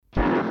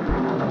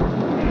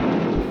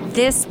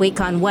This week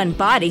on One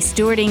Body,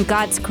 Stewarding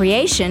God's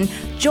Creation,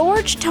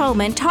 George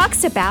Tolman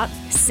talks about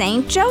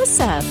Saint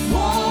Joseph.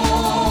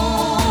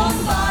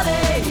 One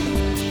body,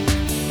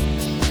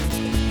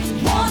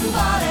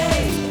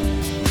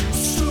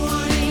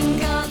 stewarding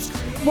God's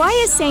creation. Why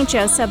is Saint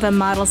Joseph a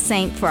model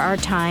saint for our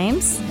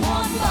times?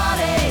 One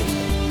body,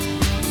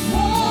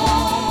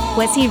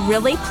 Was he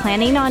really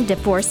planning on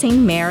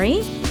divorcing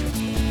Mary?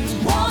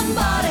 one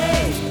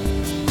body,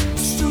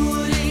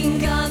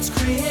 stewarding God's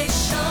creation.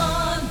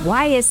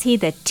 Why is he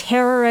the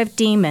terror of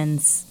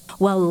demons?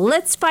 Well,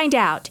 let's find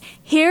out.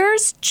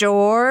 Here's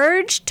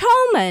George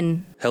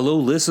Tolman. Hello,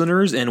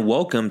 listeners, and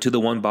welcome to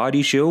the One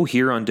Body Show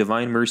here on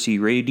Divine Mercy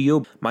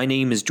Radio. My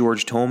name is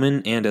George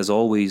Tolman, and as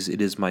always, it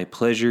is my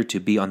pleasure to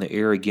be on the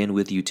air again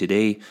with you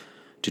today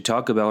to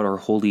talk about our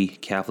holy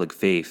Catholic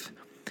faith.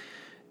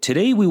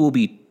 Today, we will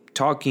be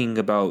talking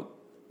about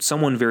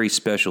someone very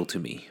special to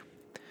me,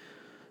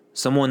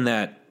 someone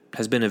that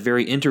has been a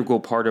very integral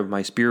part of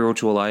my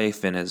spiritual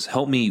life and has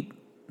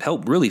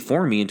helped really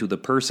form me into the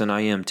person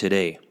I am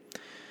today.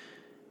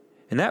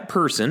 And that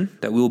person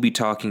that we will be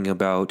talking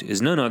about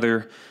is none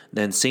other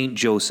than Saint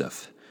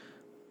Joseph,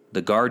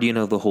 the guardian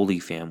of the Holy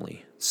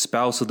Family,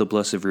 spouse of the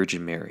Blessed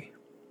Virgin Mary.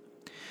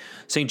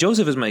 Saint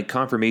Joseph is my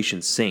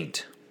confirmation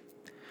saint,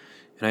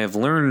 and I have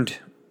learned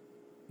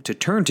to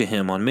turn to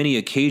him on many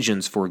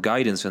occasions for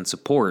guidance and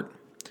support,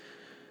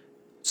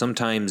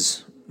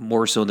 sometimes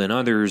more so than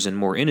others and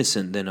more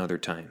innocent than other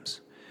times.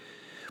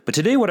 But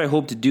today what I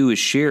hope to do is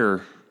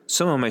share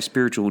some of my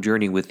spiritual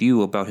journey with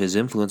you about his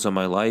influence on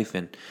my life,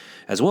 and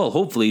as well,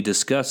 hopefully,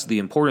 discuss the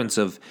importance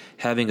of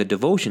having a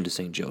devotion to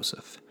St.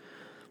 Joseph.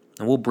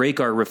 And we'll break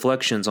our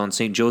reflections on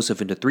St.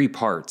 Joseph into three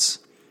parts.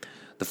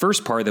 The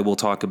first part that we'll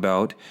talk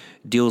about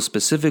deals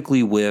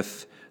specifically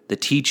with the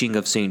teaching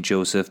of St.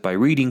 Joseph by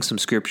reading some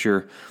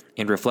scripture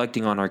and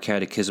reflecting on our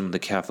Catechism of the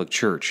Catholic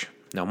Church.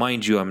 Now,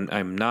 mind you,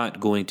 I'm not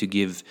going to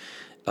give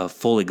a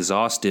full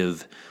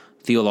exhaustive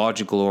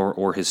theological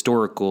or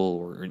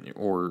historical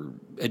or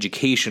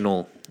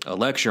educational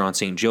lecture on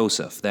St.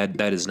 Joseph.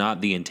 That is not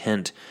the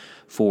intent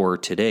for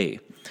today.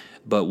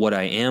 But what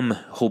I am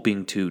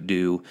hoping to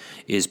do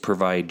is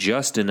provide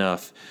just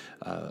enough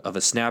of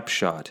a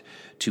snapshot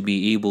to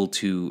be able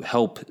to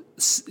help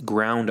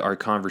ground our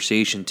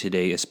conversation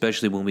today,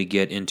 especially when we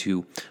get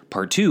into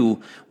part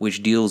 2,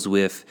 which deals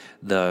with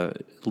the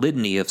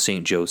Litany of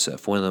St.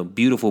 Joseph, one of the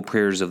beautiful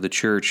prayers of the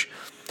Church.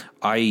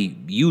 I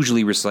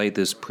usually recite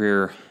this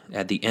prayer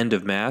at the end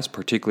of Mass,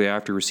 particularly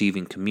after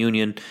receiving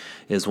communion.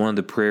 It is one of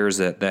the prayers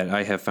that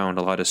I have found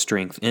a lot of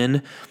strength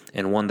in,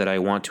 and one that I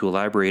want to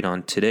elaborate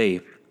on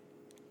today.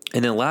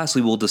 And then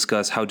lastly, we'll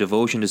discuss how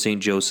devotion to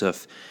St.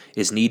 Joseph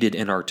is needed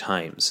in our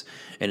times,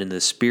 and in the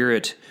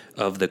spirit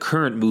of the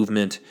current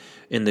movement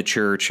in the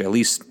Church, at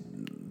least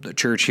the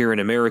Church here in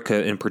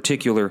America in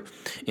particular,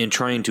 in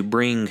trying to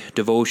bring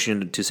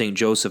devotion to St.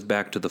 Joseph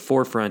back to the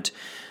forefront.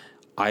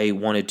 I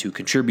wanted to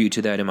contribute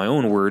to that in my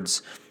own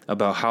words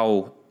about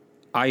how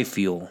I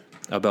feel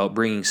about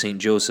bringing St.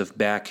 Joseph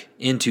back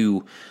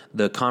into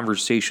the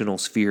conversational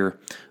sphere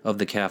of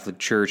the Catholic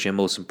Church, and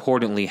most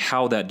importantly,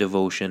 how that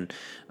devotion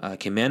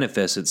can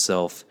manifest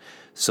itself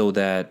so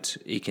that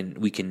we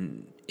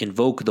can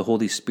invoke the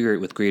Holy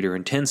Spirit with greater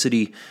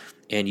intensity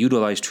and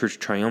utilize Church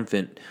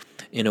Triumphant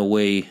in a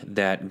way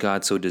that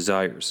God so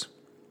desires.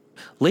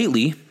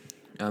 Lately,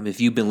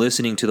 if you've been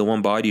listening to the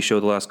One Body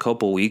Show the last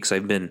couple weeks,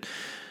 I've been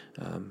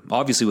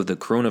obviously, with the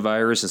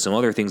coronavirus and some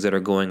other things that are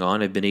going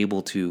on, I've been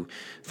able to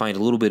find a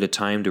little bit of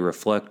time to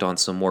reflect on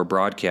some more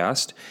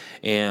broadcast.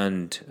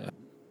 And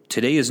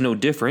today is no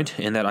different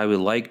in that I would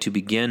like to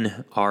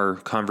begin our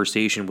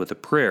conversation with a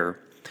prayer.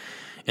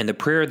 And the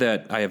prayer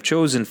that I have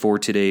chosen for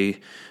today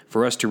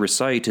for us to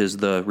recite is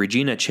the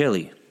Regina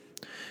Caeli,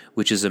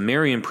 which is a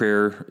Marian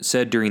prayer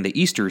said during the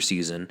Easter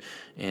season,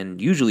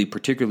 and usually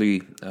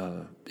particularly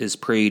is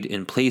prayed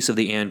in place of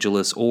the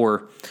Angelus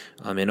or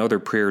in other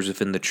prayers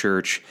within the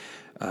Church,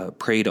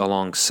 prayed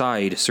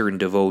alongside certain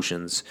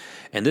devotions.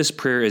 And this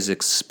prayer is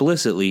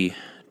explicitly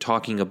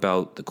talking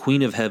about the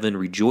Queen of Heaven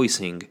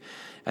rejoicing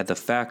at the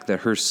fact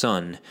that her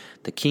Son,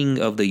 the King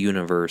of the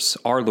universe,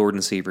 our Lord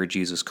and Savior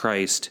Jesus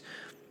Christ,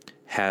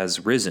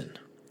 has risen.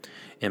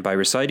 And by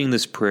reciting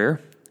this prayer,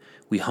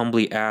 we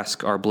humbly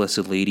ask our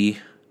Blessed Lady,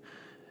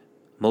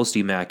 Most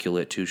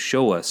Immaculate, to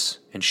show us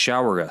and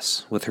shower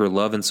us with her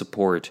love and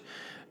support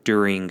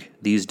during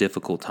these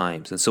difficult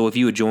times. And so if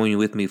you would join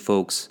with me,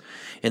 folks,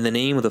 in the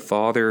name of the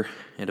Father,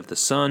 and of the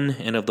Son,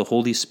 and of the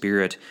Holy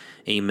Spirit,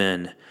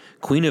 amen.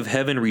 Queen of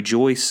Heaven,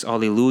 rejoice,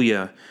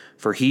 alleluia,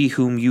 for he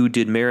whom you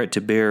did merit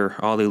to bear,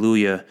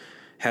 alleluia,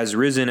 has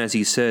risen as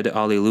he said,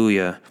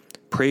 alleluia.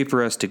 Pray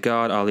for us to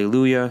God,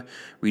 alleluia.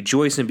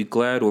 Rejoice and be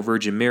glad, O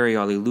Virgin Mary,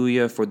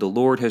 alleluia, for the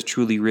Lord has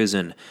truly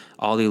risen,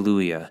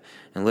 alleluia.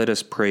 And let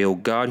us pray, O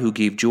God, who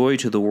gave joy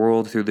to the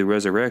world through the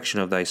resurrection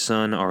of thy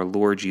Son, our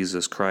Lord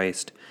Jesus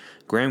Christ.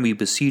 Grant, we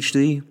beseech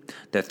thee,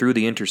 that through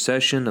the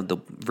intercession of the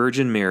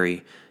Virgin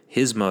Mary,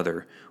 his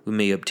mother, we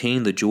may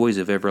obtain the joys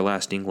of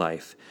everlasting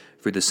life.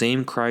 For the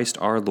same Christ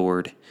our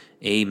Lord.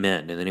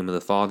 Amen. In the name of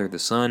the Father, the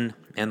Son,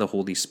 and the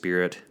Holy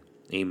Spirit.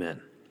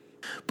 Amen.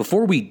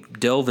 Before we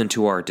delve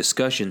into our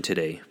discussion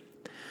today,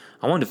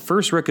 I want to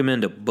first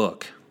recommend a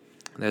book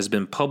that has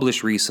been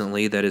published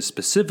recently that is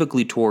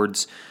specifically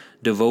towards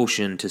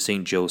devotion to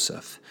St.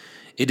 Joseph.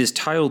 It is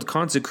titled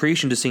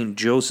Consecration to St.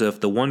 Joseph,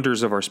 The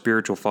Wonders of Our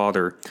Spiritual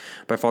Father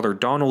by Father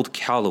Donald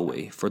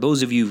Calloway. For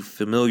those of you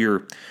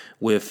familiar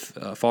with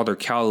Father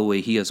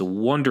Calloway, he has a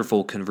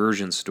wonderful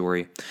conversion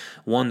story,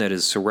 one that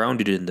is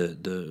surrounded in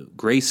the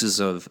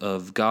graces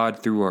of God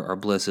through our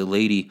Blessed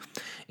Lady,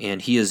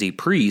 and he is a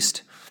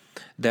priest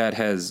that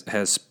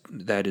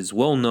that is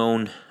well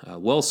known,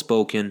 well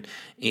spoken,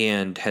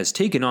 and has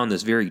taken on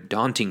this very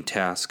daunting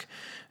task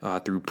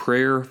through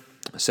prayer,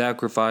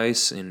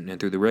 sacrifice, and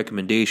through the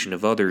recommendation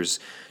of others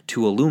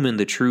to illumine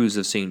the truths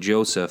of St.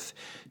 Joseph,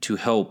 to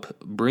help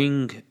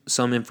bring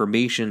some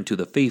information to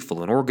the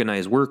faithful and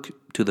organize work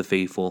to the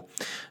faithful,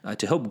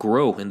 to help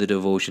grow in the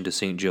devotion to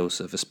St.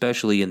 Joseph,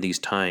 especially in these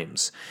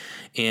times.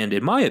 And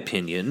in my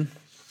opinion,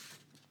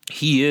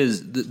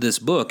 this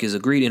book is a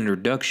great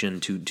introduction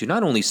to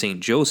not only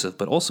St. Joseph,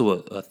 but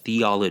also a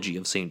theology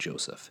of St.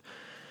 Joseph.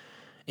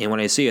 And when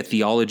I say a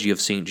theology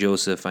of St.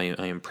 Joseph, I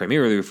am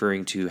primarily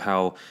referring to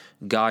how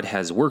God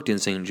has worked in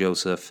St.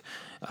 Joseph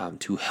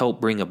to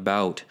help bring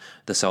about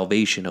the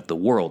salvation of the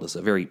world. It's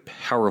a very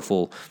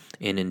powerful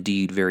and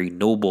indeed very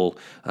noble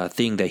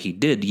thing that he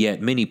did,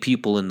 yet many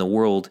people in the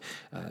world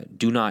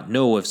do not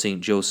know of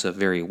St. Joseph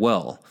very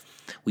well.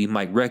 We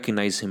might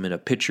recognize him in a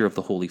picture of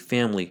the Holy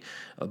Family,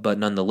 but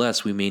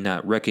nonetheless, we may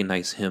not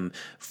recognize him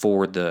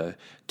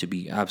to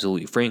be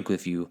absolutely frank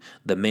with you,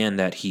 the man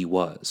that he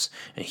was.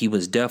 And he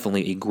was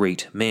definitely a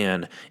great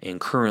man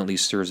and currently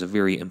serves a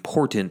very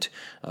important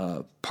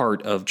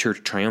part of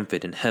Church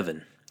Triumphant in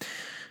heaven.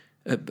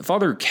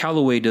 Father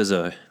Calloway does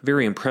a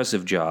very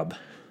impressive job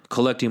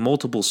collecting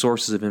multiple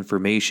sources of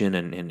information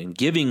and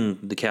giving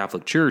the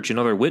Catholic Church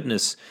another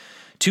witness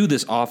to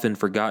this often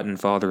forgotten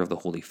father of the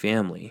Holy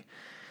Family.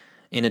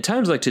 And at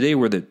times like today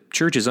where the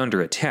church is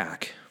under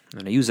attack,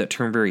 and I use that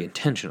term very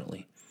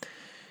intentionally,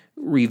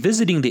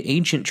 revisiting the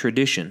ancient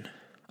tradition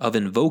of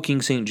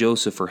invoking St.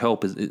 Joseph for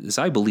help is,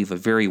 I believe, a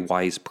very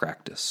wise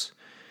practice.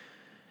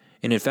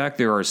 And in fact,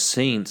 there are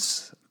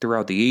saints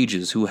throughout the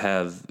ages who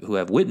have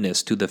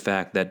witnessed to the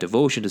fact that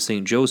devotion to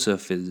St.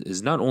 Joseph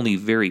is not only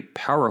very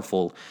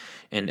powerful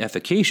and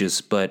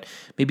efficacious, but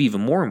maybe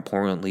even more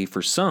importantly,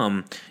 for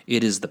some,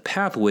 it is the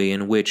pathway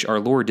in which our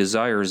Lord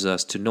desires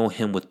us to know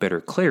him with better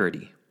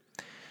clarity.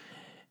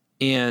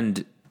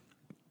 And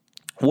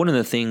one of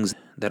the things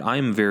that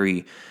I'm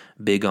very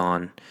big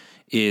on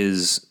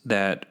is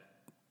that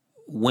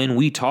when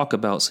we talk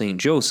about St.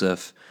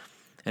 Joseph,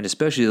 and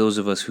especially those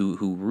of us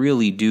who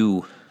really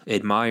do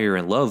admire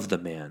and love the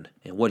man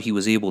and what he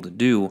was able to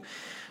do,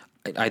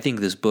 I think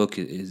this book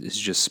is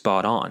just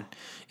spot on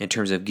in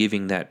terms of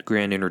giving that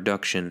grand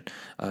introduction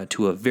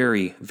to a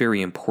very,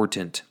 very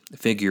important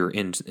figure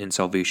in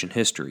salvation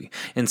history.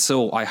 And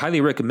so I highly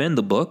recommend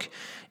the book,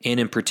 and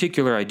in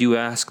particular, I do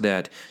ask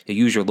that you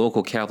use your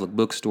local Catholic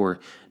bookstore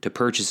to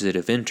purchase it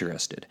if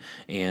interested.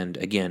 And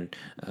again,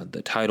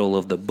 the title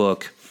of the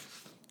book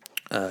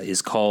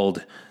is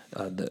called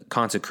The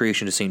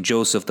Consecration to St.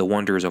 Joseph, The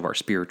Wonders of Our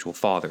Spiritual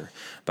Father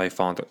by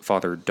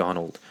Father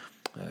Donald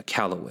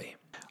Calloway.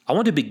 I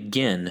want to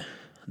begin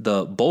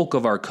the bulk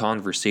of our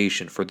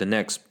conversation for the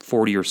next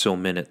 40 or so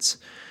minutes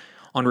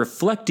on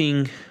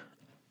reflecting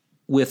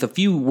with a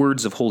few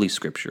words of Holy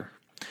Scripture.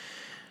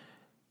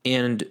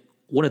 And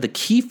one of the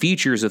key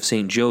features of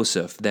St.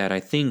 Joseph that I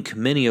think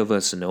many of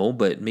us know,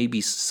 but maybe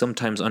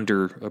sometimes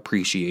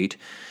underappreciate,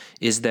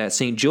 is that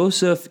St.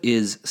 Joseph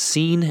is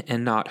seen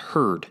and not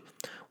heard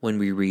when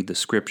we read the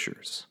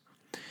Scriptures.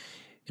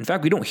 In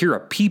fact, we don't hear a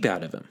peep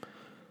out of him.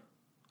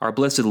 Our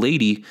Blessed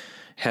Lady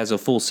has a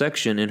full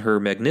section in her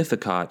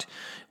Magnificat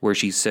where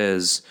she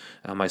says,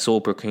 "My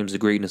soul proclaims the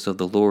greatness of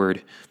the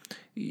Lord."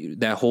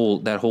 That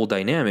whole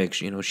dynamic,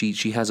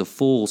 she has a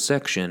full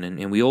section,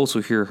 and we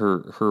also hear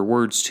her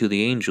words to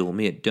the angel,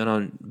 "May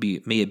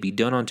it be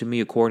done unto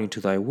me according to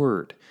thy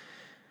word."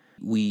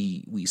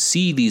 We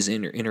see these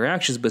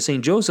interactions, but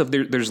St. Joseph,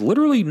 there's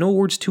literally no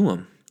words to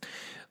him.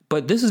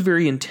 But this is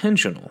very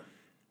intentional.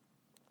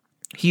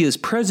 He is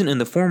present in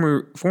the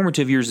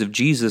formative years of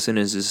Jesus and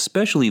is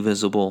especially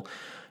visible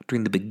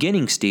during the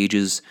beginning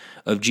stages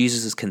of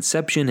Jesus'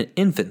 conception and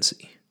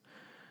infancy.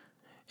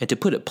 And to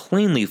put it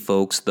plainly,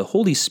 folks, the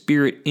Holy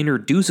Spirit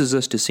introduces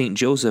us to St.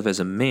 Joseph as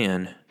a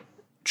man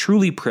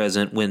truly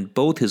present when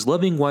both his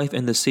loving wife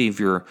and the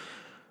Savior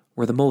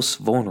were the most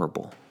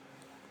vulnerable.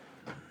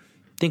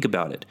 Think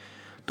about it.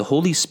 The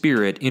Holy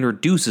Spirit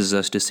introduces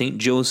us to St.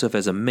 Joseph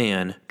as a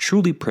man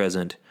truly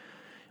present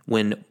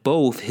when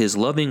both his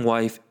loving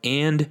wife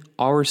and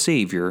our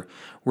Savior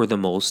were the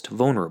most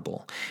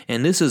vulnerable.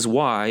 And this is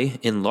why,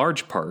 in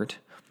large part,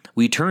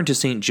 we turn to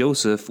St.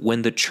 Joseph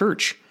when the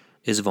church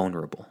is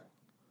vulnerable,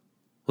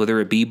 whether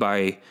it be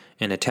by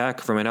an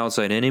attack from an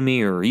outside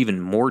enemy or even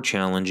more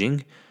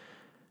challenging,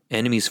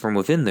 enemies from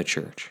within the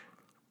church.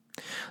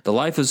 The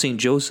life of St.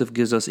 Joseph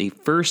gives us a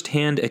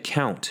first-hand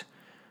account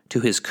to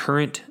his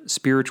current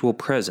spiritual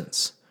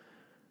presence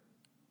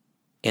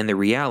and the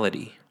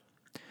reality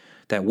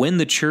that when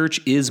the church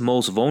is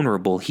most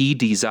vulnerable, he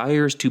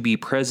desires to be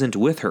present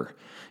with her,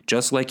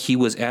 just like he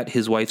was at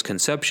his wife's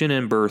conception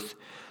and birth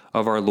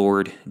of our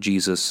Lord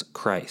Jesus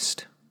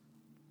Christ.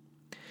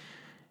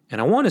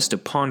 And I want us to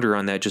ponder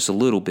on that just a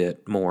little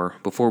bit more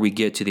before we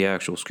get to the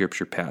actual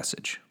scripture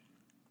passage.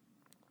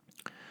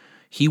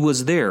 He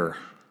was there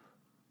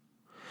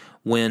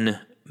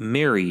when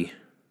Mary,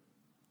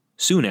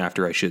 soon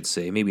after, I should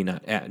say, maybe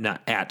not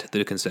at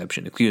the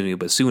conception, excuse me,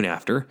 but soon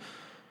after,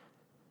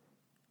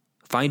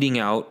 finding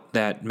out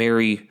that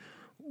Mary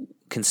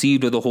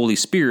conceived of the Holy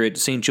Spirit,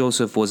 St.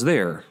 Joseph was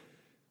there.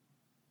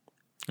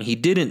 He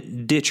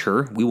didn't ditch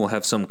her. We will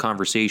have some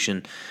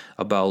conversation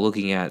about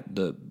looking at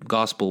the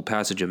gospel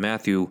passage of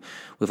Matthew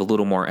with a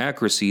little more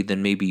accuracy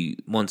than maybe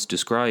once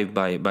described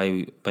by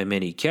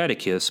many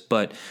catechists.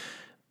 But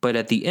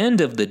at the end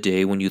of the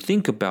day, when you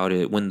think about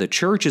it, when the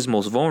church is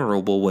most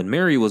vulnerable, when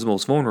Mary was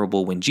most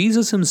vulnerable, when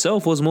Jesus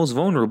himself was most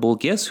vulnerable,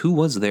 guess who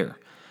was there?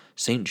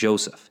 St.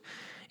 Joseph.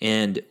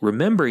 And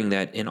remembering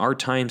that in our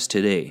times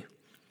today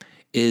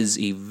is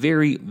a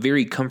very,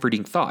 very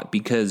comforting thought,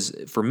 because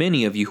for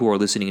many of you who are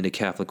listening to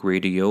Catholic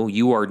radio,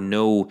 you are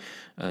no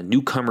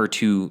newcomer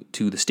to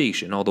the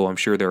station, although I'm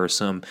sure there are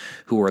some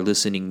who are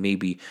listening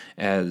maybe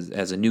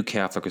as a new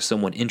Catholic or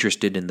someone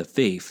interested in the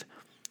faith.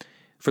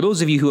 For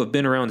those of you who have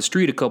been around the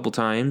street a couple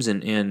times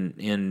and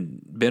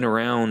been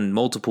around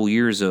multiple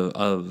years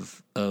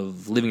of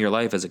living your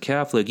life as a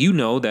Catholic, you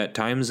know that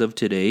times of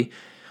today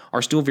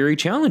are still very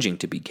challenging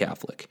to be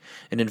Catholic.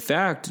 And in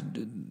fact,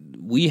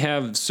 we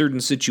have certain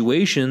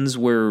situations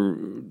where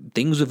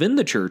things within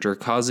the church are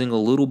causing a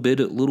little bit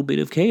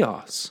of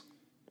chaos.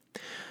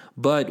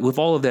 But with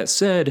all of that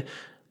said,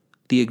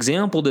 the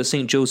example that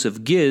St.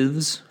 Joseph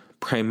gives,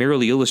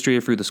 primarily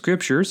illustrated through the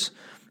scriptures,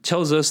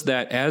 tells us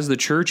that as the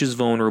church is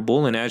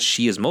vulnerable and as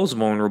she is most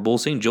vulnerable,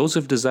 St.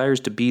 Joseph desires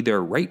to be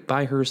there right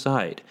by her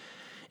side.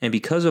 And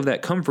because of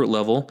that comfort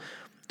level,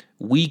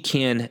 we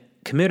can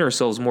commit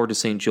ourselves more to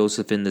St.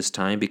 Joseph in this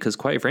time, because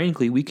quite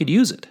frankly, we could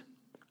use it.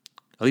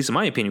 At least in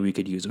my opinion, we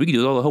could use it. We could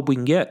use all the help we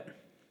can get.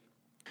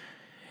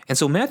 And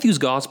so Matthew's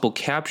gospel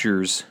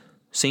captures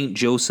St.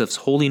 Joseph's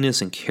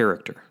holiness and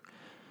character.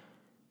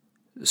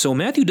 So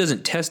Matthew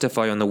doesn't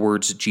testify on the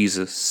words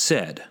Jesus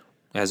said,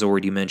 as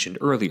already mentioned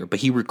earlier,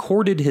 but he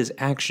recorded his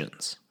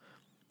actions.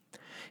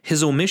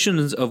 His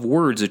omissions of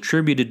words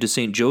attributed to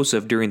St.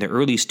 Joseph during the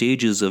early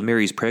stages of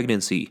Mary's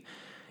pregnancy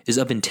is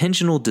of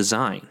intentional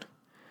design.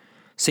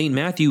 St.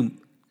 Matthew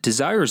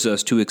desires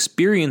us to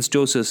experience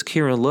Joseph's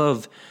care and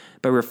love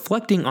by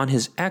reflecting on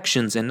his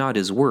actions and not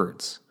his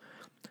words.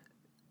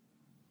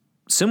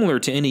 Similar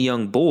to any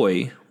young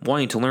boy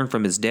wanting to learn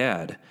from his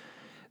dad,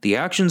 the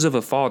actions of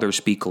a father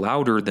speak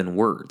louder than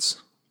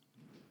words.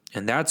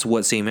 And that's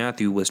what St.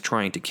 Matthew was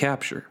trying to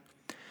capture,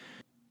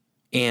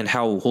 and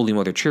how Holy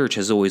Mother Church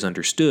has always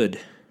understood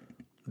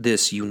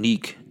this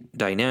unique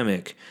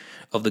dynamic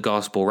of the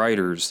gospel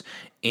writers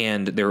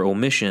and their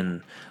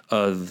omission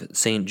of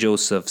St.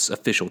 Joseph's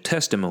official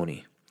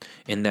testimony,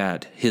 in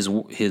that his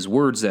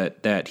words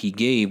that he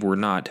gave were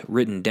not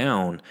written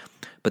down,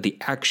 but the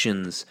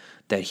actions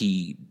that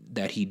he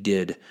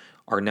did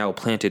are now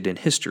planted in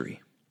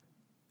history.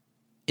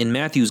 In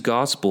Matthew's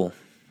gospel,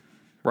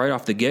 right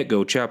off the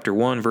get-go, chapter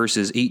 1,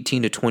 verses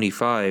 18 to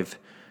 25,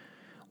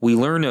 we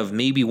learn of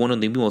maybe one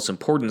of the most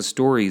important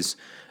stories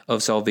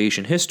of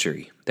salvation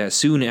history, that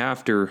soon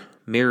after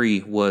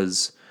Mary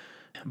was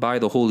by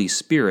the Holy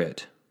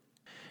Spirit,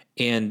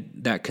 and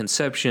that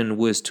conception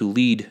was to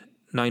lead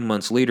 9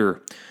 months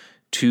later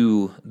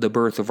to the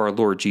birth of our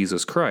Lord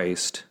Jesus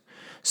Christ,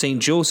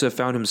 St. Joseph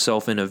found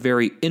himself in a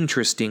very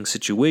interesting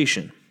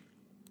situation.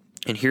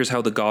 And here's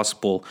how the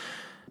gospel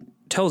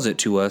tells it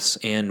to us,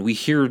 and we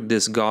hear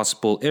this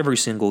gospel every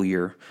single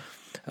year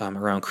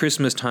around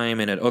Christmas time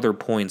and at other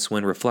points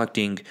when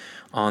reflecting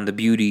on the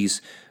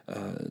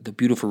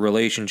beautiful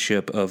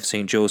relationship of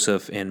St.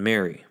 Joseph and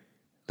Mary.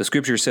 The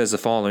scripture says the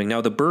following: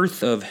 Now the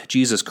birth of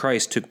Jesus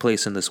Christ took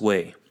place in this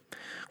way.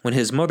 When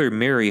his mother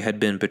Mary had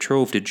been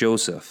betrothed to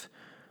Joseph,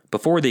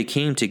 before they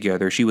came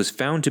together, she was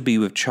found to be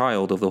with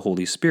child of the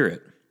Holy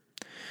Spirit.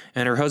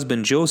 And her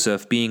husband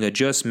Joseph, being a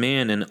just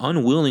man and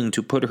unwilling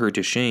to put her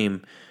to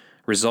shame,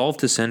 resolved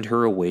to send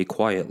her away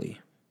quietly.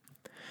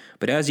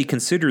 But as he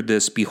considered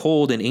this,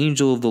 behold, an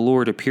angel of the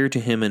Lord appeared to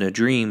him in a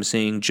dream,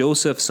 saying,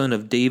 Joseph, son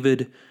of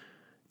David,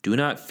 do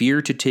not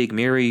fear to take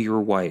Mary your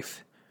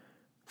wife,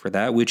 for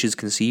that which is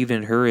conceived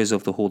in her is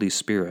of the Holy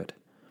Spirit.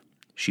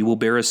 She will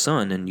bear a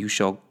son, and you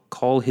shall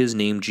call his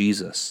name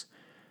Jesus,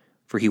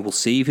 for he will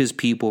save his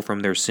people from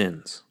their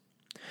sins.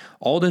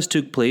 All this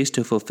took place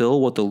to fulfill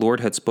what the Lord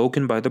had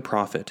spoken by the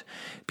prophet.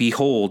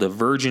 Behold, a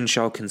virgin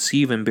shall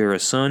conceive and bear a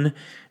son,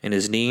 and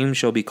his name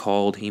shall be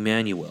called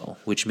Emmanuel,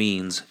 which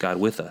means God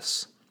with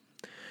us.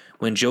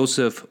 When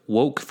Joseph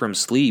woke from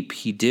sleep,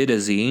 he did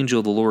as the angel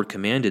of the Lord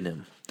commanded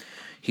him.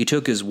 He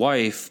took his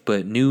wife,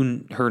 but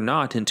knew her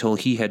not until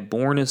she had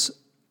borne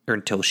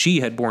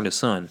a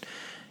son,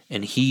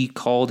 and he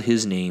called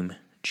his name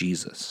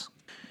Jesus.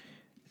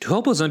 To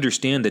help us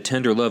understand the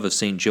tender love of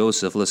St.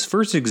 Joseph, let's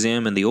first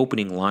examine the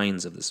opening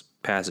lines of this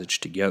passage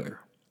together.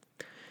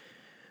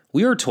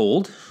 We are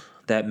told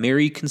that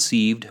Mary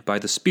conceived by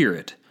the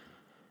Spirit,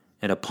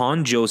 and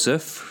upon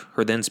Joseph,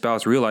 her then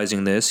spouse,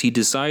 realizing this, he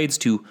decides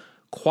to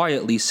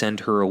quietly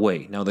send her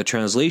away. Now, the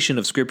translation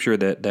of Scripture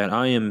that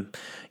I am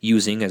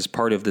using as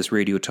part of this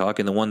radio talk,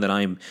 and the one that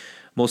I'm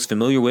most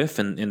familiar with,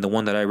 and the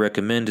one that I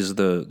recommend, is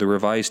the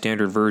Revised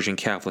Standard Version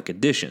Catholic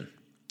Edition.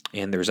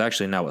 And there's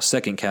actually now a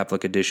second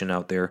Catholic edition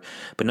out there,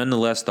 but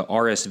nonetheless the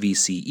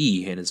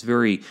RSVCE, and it's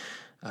very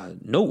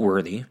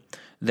noteworthy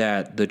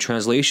that the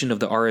translation of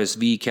the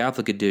RSV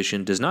Catholic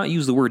edition does not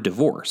use the word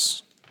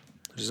divorce.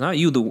 Does not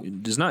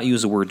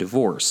use the word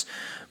divorce,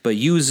 but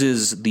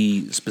uses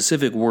the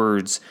specific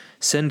words,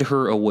 send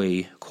her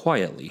away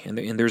quietly. And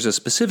there's a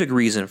specific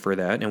reason for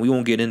that, and we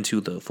won't get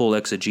into the full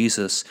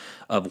exegesis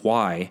of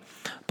why,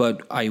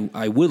 but I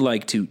would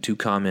like to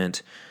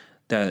comment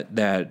that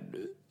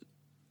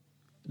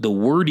the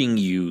wording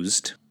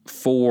used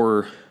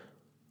for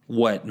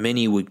what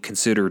many would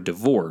consider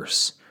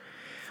divorce,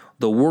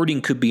 the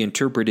wording could be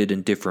interpreted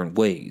in different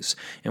ways.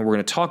 And we're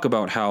going to talk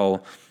about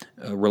how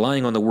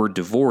relying on the word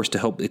divorce to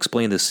help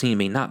explain the scene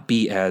may not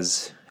be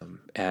as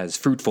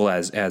fruitful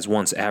as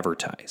once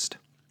advertised.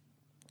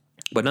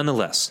 But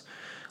nonetheless,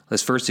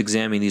 let's first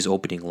examine these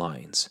opening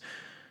lines.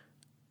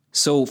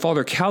 So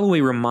Father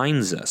Calloway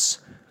reminds us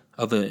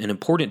of an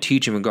important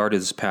teaching regarding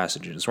this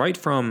passage. It's right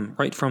from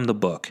the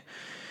book.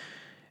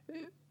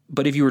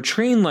 But if you were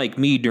trained like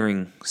me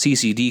during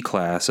CCD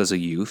class as a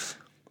youth,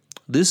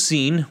 this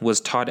scene was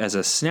taught as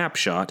a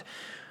snapshot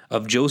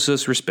of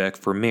Joseph's respect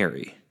for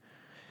Mary.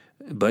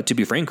 But to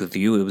be frank with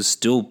you, it was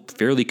still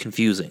fairly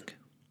confusing.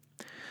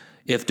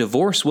 If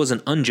divorce was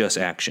an unjust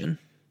action,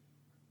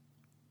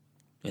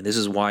 and this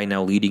is why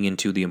now leading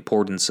into the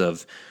importance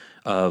of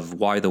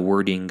why the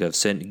wording of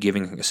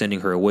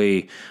sending her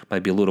away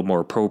might be a little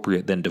more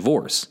appropriate than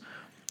divorce.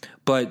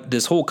 But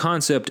this whole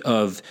concept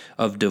of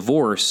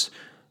divorce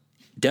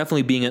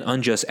definitely being an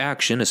unjust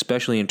action,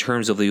 especially in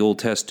terms of the Old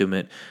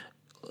Testament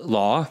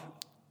law,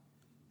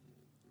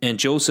 and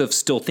Joseph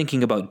still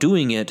thinking about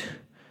doing it,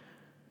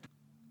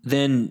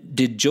 then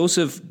did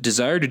Joseph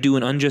desire to do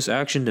an unjust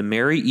action to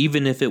Mary,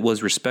 even if it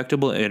was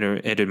respectable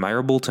and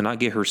admirable to not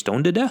get her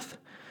stoned to death?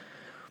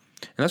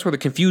 And that's where the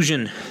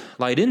confusion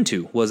lied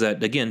into, was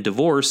that, again,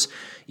 divorce,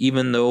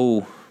 even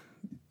though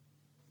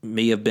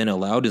may have been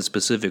allowed in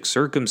specific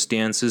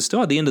circumstances,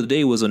 still at the end of the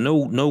day was a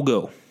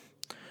no-go.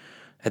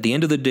 At the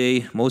end of the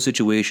day, most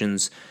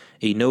situations,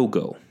 a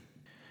no-go.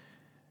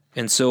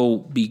 And so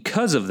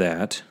because of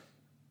that,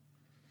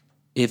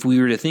 if we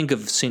were to think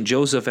of St.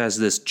 Joseph as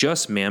this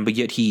just man, but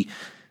yet he,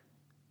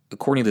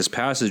 according to this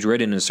passage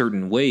read in a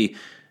certain way,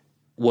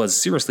 was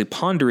seriously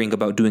pondering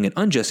about doing an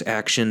unjust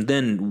action,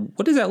 then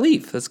what does that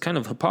leave? That's kind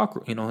of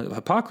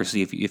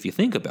hypocrisy if you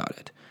think about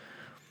it.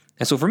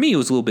 And so for me, it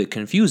was a little bit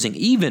confusing,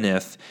 even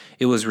if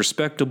it was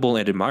respectable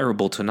and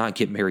admirable to not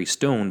get Mary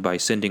stoned by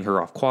sending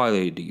her off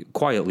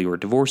quietly or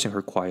divorcing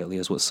her quietly,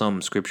 as what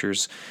some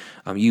scriptures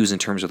use in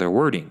terms of their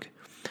wording.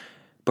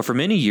 But for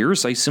many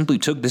years, I simply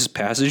took this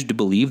passage to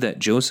believe that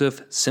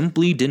Joseph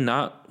simply did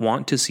not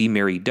want to see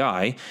Mary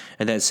die,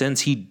 and that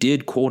since he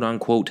did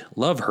quote-unquote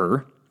love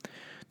her,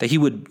 that he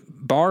would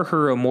bar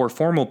her a more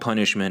formal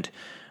punishment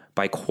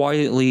by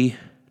quietly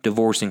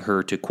divorcing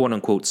her to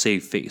quote-unquote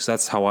save face.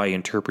 That's how I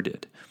interpret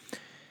it.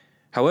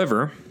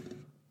 However,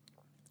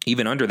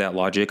 even under that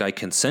logic, I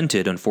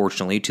consented,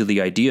 unfortunately, to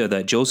the idea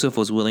that Joseph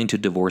was willing to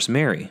divorce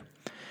Mary,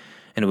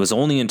 and it was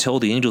only until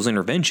the angel's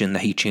intervention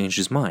that he changed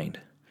his mind.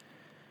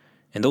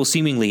 And though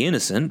seemingly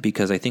innocent,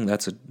 because I think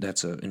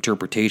that's an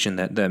interpretation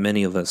that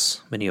many of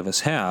us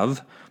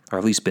have, or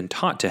at least been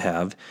taught to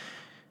have,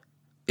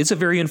 it's a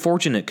very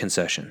unfortunate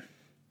concession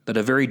that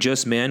a very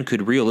just man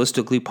could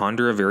realistically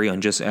ponder a very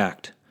unjust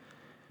act.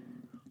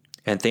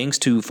 And thanks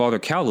to Father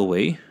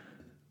Calloway,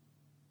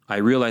 I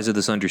realize that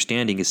this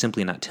understanding is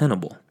simply not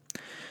tenable.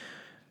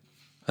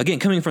 Again,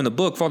 coming from the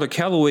book, Father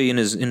Calloway, in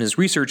his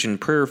research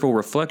and prayerful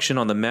reflection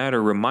on the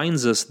matter,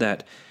 reminds us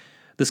that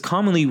this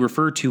commonly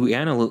referred to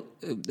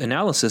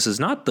analysis is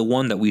not the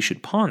one that we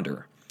should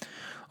ponder.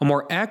 A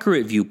more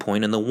accurate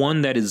viewpoint, and the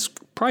one that is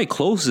probably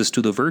closest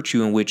to the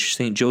virtue in which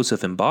St.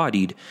 Joseph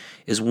embodied,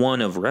 is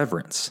one of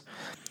reverence.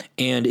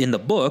 And in the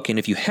book, and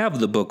if you have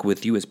the book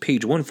with you, it's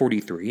page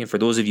 143, and for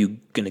those of you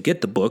going to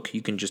get the book,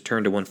 you can just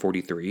turn to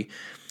 143.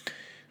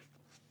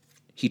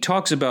 He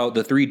talks about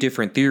the three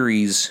different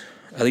theories,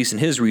 at least in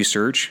his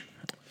research,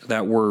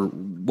 that were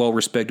well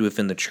respected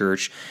within the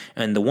church,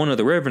 and the one of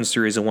the reverence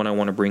theory is the one I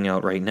want to bring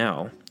out right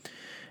now.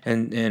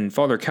 And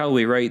Father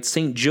Calloway writes,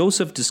 St.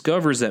 Joseph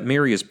discovers that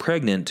Mary is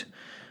pregnant,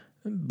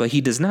 but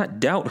he does not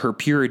doubt her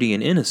purity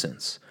and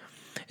innocence.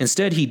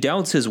 Instead, he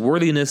doubts his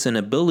worthiness and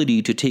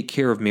ability to take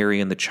care of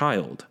Mary and the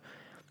child.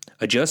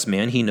 A just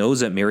man, he knows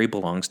that Mary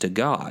belongs to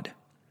God,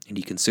 and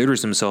he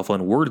considers himself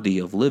unworthy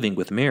of living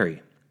with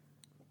Mary.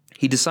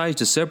 He decides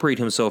to separate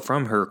himself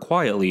from her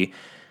quietly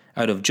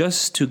out of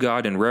justice to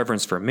God and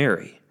reverence for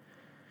Mary.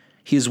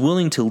 He is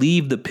willing to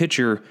leave the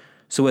picture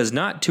so as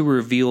not to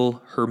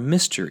reveal her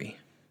mystery.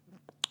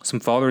 Some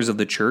fathers of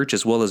the church,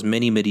 as well as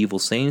many medieval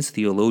saints,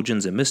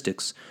 theologians, and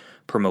mystics,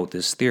 promote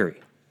this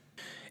theory.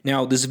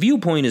 Now, this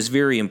viewpoint is a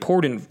very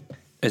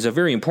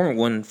important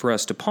one for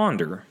us to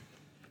ponder,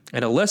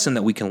 and a lesson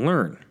that we can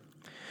learn.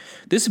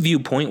 This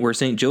viewpoint, where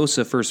St.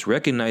 Joseph first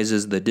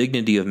recognizes the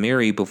dignity of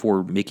Mary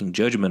before making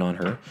judgment on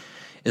her,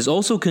 is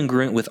also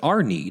congruent with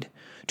our need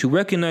to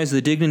recognize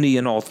the dignity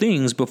in all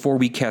things before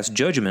we cast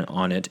judgment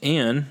on it,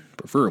 and,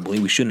 preferably,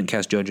 we shouldn't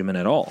cast judgment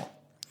at all.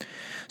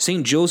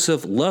 St.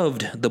 Joseph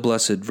loved the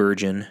Blessed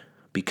Virgin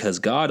because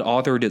God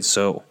authored it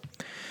so.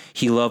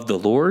 He loved the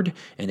Lord,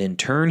 and in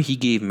turn he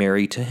gave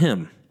Mary to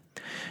him.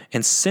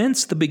 And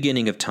since the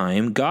beginning of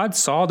time, God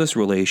saw this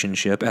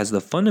relationship as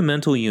the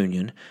fundamental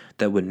union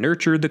that would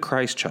nurture the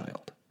Christ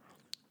child.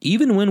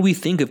 Even when we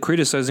think of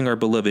criticizing our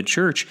beloved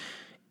church,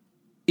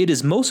 it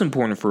is most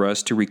important for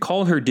us to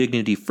recall her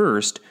dignity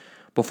first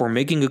before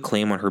making a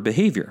claim on her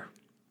behavior.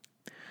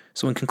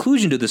 So in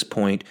conclusion to this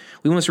point,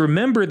 we must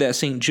remember that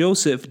St.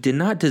 Joseph did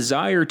not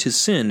desire to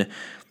sin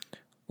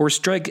or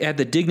strike at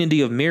the dignity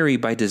of Mary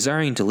by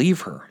desiring to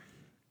leave her.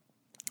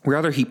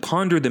 Rather, he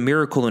pondered the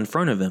miracle in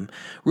front of him,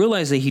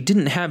 realized that he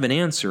didn't have an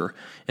answer,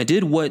 and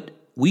did what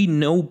we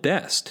know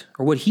best,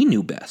 or what he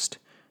knew best.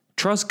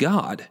 Trust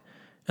God,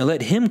 and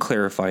let him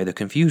clarify the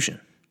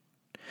confusion.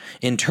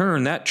 In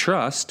turn, that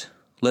trust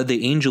led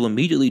the angel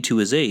immediately to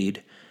his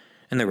aid,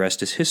 and the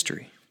rest is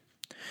history.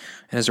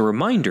 And as a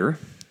reminder,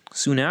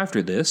 soon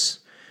after this,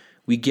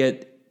 we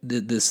get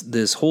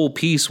this whole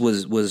piece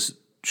was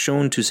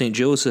shown to St.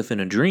 Joseph in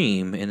a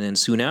dream, and then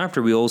soon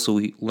after we also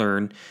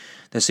learn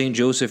that St.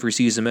 Joseph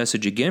receives a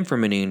message again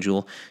from an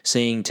angel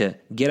saying to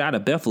get out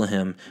of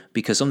Bethlehem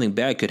because something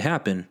bad could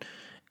happen,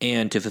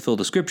 and to fulfill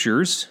the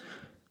scriptures,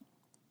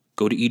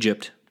 go to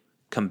Egypt,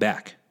 come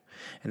back.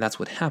 And that's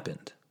what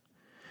happened.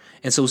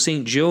 And so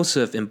St.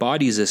 Joseph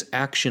embodies this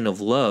action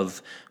of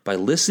love by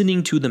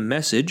listening to the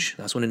message,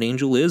 that's what an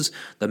angel is,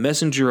 the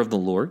messenger of the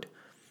Lord,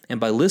 and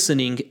by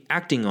listening,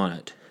 acting on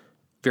it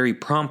very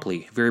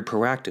promptly, very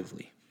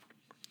proactively.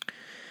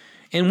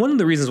 And one of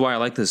the reasons why I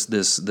like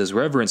this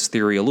reverence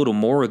theory a little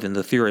more than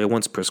the theory I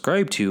once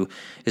prescribed to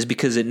is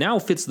because it now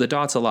fits the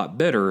dots a lot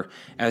better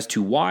as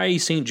to why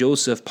St.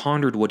 Joseph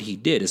pondered what he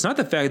did. It's not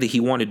the fact that he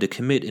wanted to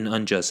commit an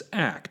unjust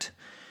act.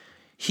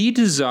 He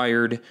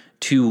desired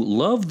to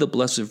love the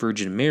Blessed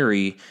Virgin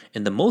Mary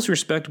in the most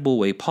respectable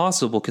way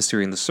possible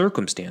considering the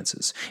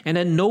circumstances. And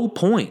at no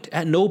point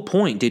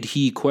did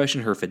he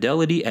question her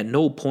fidelity. At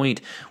no point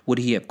would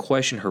he have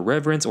questioned her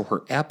reverence or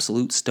her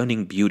absolute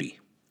stunning beauty.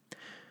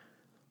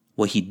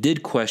 What he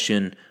did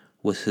question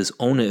was his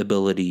own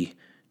ability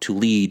to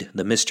lead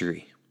the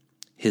mystery,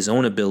 his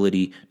own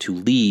ability to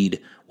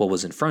lead what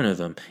was in front of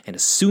him. And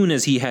as soon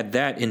as he had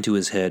that into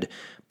his head,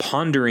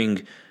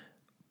 pondering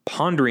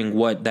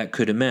what that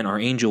could have meant, our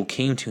angel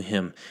came to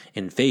him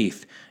in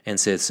faith and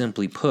said,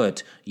 simply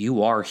put,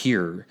 you are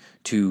here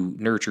to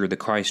nurture the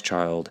Christ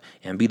child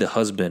and be the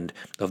husband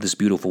of this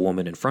beautiful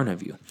woman in front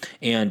of you.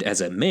 And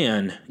as a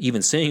man,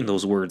 even saying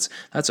those words,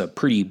 that's a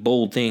pretty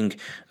bold thing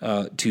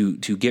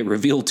to get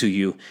revealed to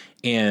you,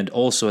 and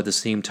also at the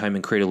same time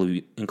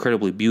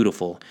incredibly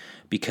beautiful,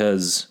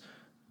 because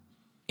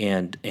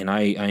and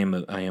I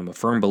am a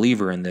firm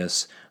believer in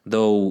this.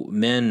 Though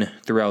men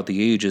throughout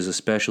the ages,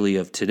 especially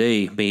of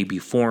today, may be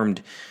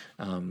formed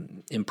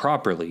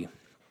improperly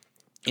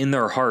in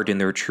their heart, in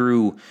their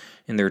true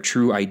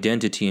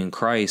identity in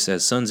Christ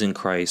as sons in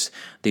Christ,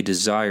 they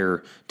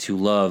desire to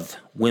love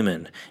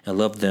women and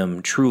love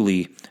them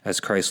truly as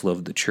Christ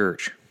loved the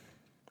church.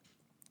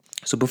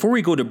 So before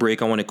we go to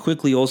break, I want to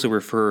quickly also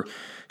refer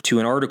to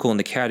an article in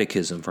the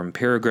Catechism from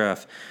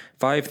paragraph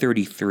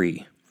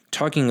 533.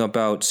 Talking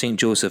about St.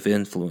 Joseph's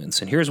influence,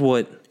 and here's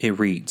what it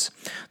reads.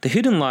 The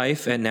hidden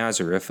life at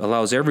Nazareth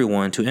allows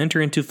everyone to enter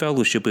into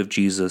fellowship with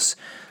Jesus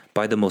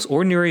by the most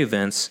ordinary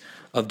events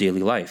of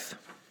daily life.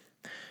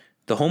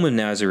 The home of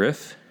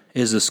Nazareth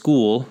is the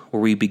school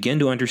where we begin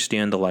to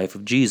understand the life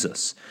of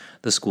Jesus,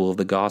 the school of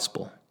the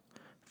gospel.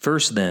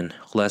 First, then,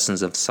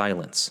 lessons of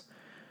silence.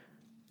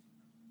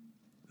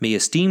 May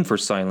esteem for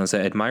silence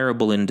that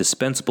admirable and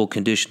indispensable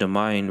condition of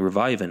mind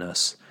revive in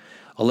us.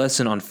 A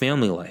lesson on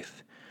family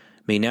life.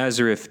 May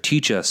Nazareth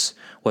teach us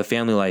what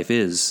family life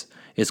is,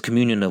 its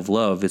communion of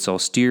love, its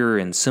austere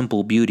and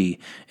simple beauty,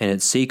 and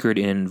its sacred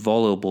and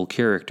inviolable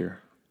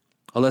character.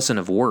 A lesson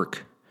of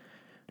work.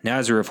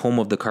 Nazareth, home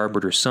of the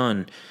carpenter's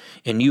son,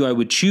 in you I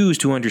would choose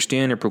to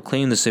understand and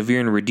proclaim the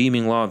severe and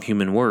redeeming law of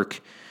human work.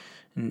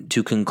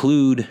 To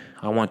conclude,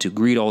 I want to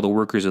greet all the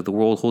workers of the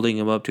world, holding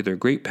them up to their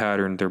great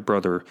pattern, their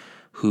brother,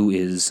 who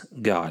is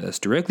God. That's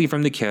directly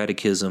from the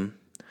Catechism,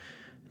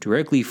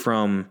 directly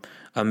from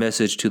a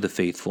message to the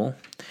faithful.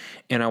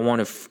 And I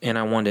want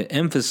to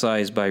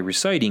emphasize by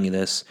reciting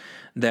this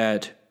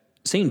that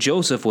St.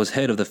 Joseph was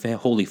head of the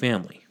Holy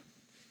Family.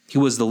 He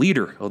was the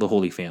leader of the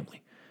Holy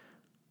Family.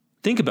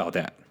 Think about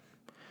that.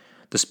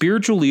 The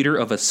spiritual leader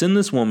of a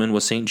sinless woman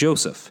was St.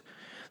 Joseph.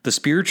 The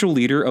spiritual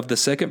leader of the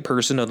second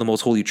person of the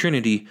Most Holy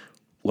Trinity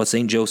was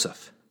St.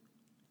 Joseph.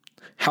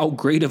 How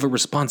great of a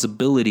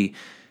responsibility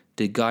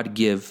did God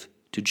give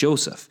to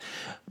Joseph?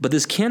 But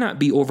this cannot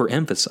be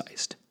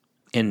overemphasized,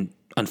 and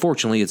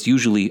unfortunately, it's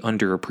usually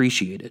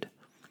underappreciated.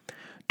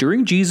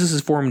 During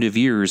Jesus' formative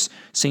years,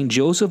 St.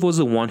 Joseph was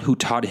the one who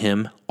taught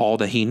him all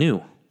that he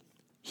knew.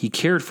 He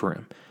cared for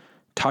him,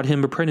 taught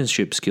him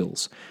apprenticeship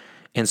skills,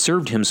 and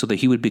served him so that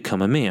he would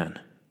become a man.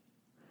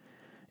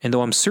 And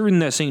though I'm certain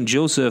that St.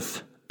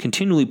 Joseph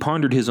continually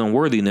pondered his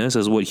unworthiness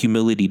as what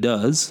humility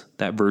does,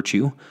 that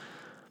virtue,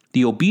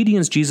 the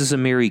obedience Jesus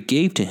and Mary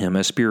gave to him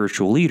as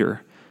spiritual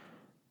leader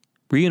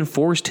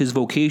reinforced his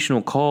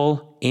vocational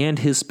call and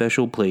his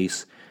special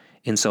place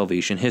in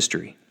salvation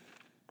history.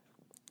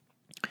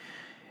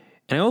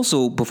 And I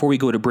also, before we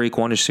go to break,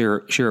 want to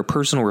share a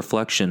personal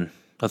reflection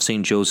of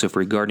St. Joseph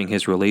regarding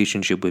his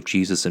relationship with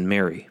Jesus and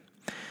Mary.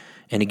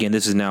 And again,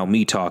 this is now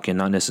me talking,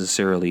 not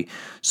necessarily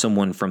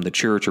someone from the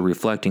church or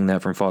reflecting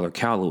that from Father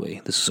Calloway.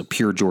 This is a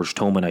pure George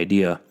Tolman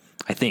idea,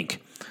 I think.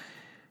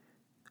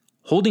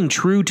 Holding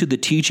true to the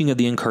teaching of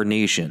the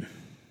Incarnation,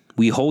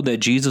 we hold that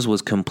Jesus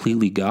was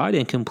completely God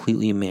and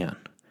completely man.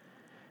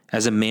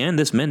 As a man,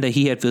 this meant that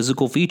he had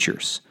physical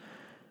features,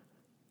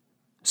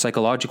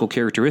 psychological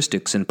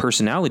characteristics, and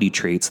personality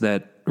traits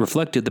that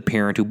reflected the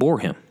parent who bore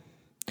him.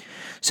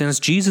 Since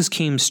Jesus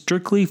came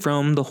strictly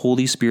from the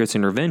Holy Spirit's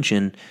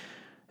intervention,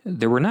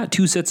 there were not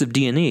two sets of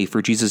DNA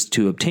for Jesus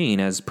to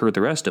obtain as per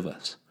the rest of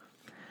us.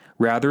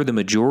 Rather, the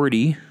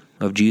majority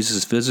of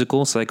Jesus'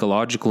 physical,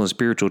 psychological, and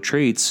spiritual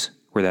traits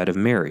were that of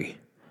Mary.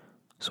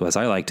 So as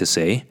I like to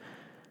say,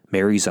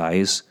 Mary's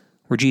eyes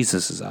were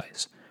Jesus'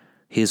 eyes.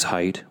 His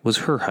height was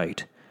her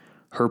height.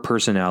 Her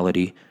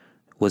personality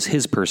was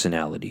his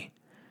personality.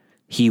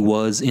 He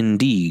was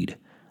indeed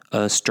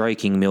a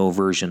striking male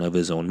version of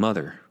his own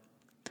mother.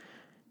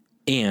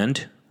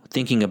 And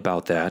thinking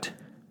about that,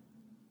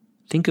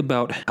 think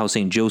about how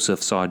St.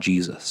 Joseph saw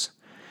Jesus.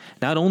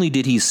 Not only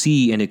did he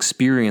see and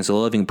experience the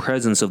loving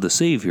presence of the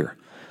Savior,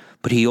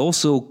 but he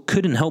also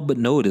couldn't help but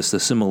notice the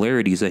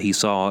similarities that he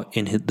saw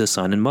in the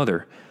Son and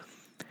Mother.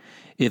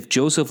 If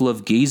Joseph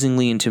loved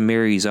gazingly into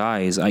Mary's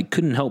eyes, I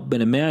couldn't help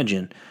but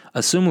imagine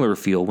a similar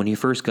feel when he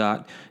first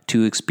got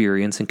to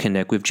experience and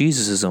connect with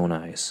Jesus' own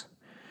eyes.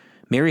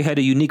 Mary had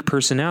a unique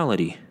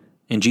personality,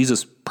 and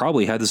Jesus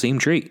probably had the same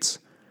traits.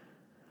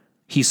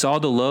 He saw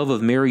the love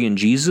of Mary and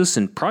Jesus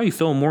and probably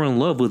fell more in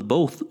love with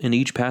both in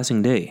each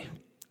passing day.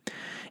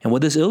 And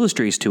what this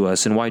illustrates to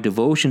us and why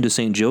devotion to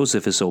St.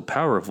 Joseph is so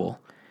powerful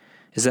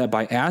is that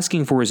by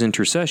asking for his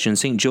intercession,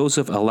 St.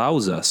 Joseph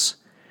allows us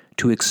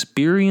to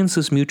experience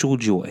this mutual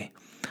joy,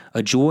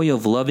 a joy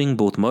of loving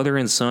both mother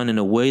and son in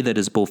a way that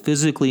is both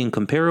physically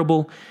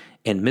incomparable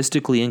and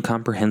mystically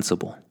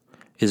incomprehensible.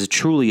 It is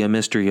truly a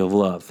mystery of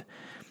love.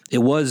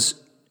 It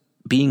was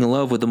being in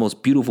love with the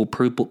most beautiful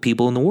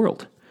people in the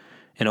world.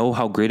 And oh,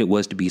 how great it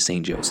was to be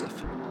St. Joseph.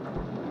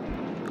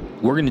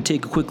 We're going to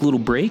take a quick little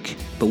break,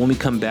 but when we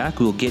come back,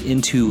 we'll get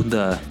into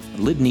the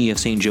litany of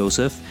St.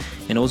 Joseph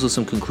and also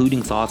some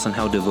concluding thoughts on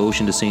how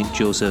devotion to St.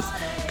 Joseph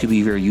could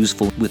be very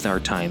useful with our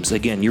times.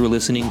 Again, you're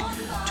listening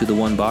to The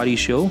One Body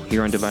Show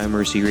here on Divine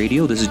Mercy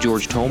Radio. This is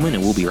George Tolman,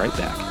 and we'll be right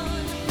back.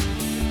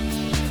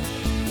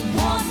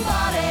 One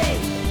body,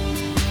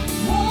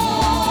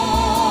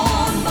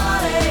 one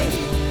body,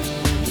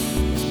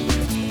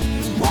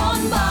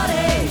 one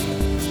body,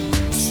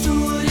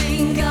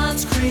 stewarding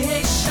God's creation.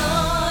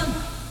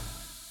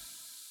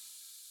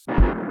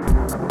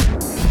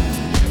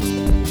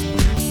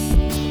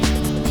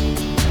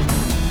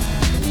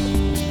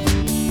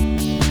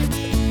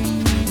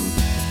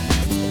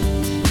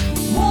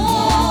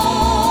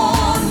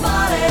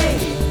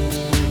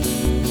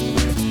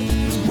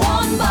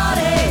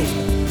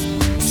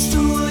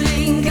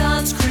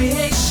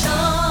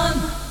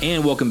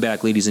 And welcome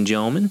back, ladies and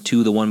gentlemen,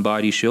 to the One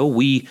Body Show.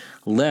 We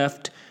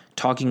left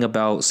talking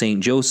about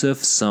St.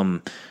 Joseph,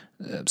 some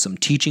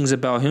teachings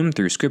about him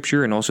through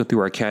Scripture and also through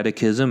our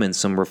catechism and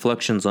some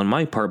reflections on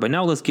my part. But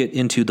now let's get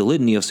into the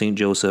litany of St.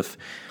 Joseph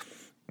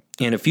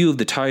and a few of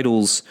the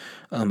titles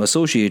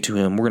associated to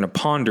him. We're going to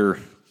ponder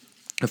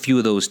a few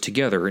of those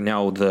together.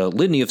 Now, the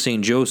litany of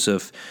St.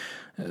 Joseph,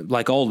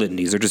 like all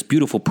litanies, they're just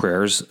beautiful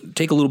prayers.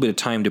 Take a little bit of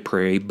time to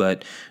pray,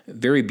 but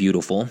very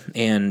beautiful.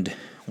 And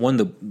one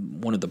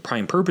of the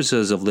prime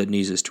purposes of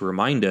litanies is to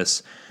remind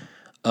us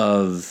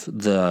of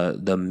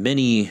the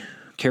many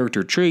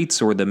character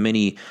traits or the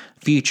many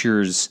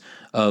features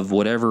of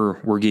whatever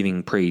we're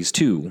giving praise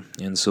to.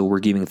 And so we're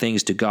giving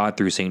thanks to God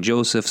through St.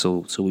 Joseph.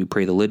 So we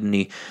pray the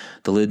litany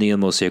of the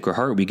Most Sacred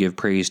Heart. We give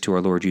praise to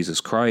our Lord Jesus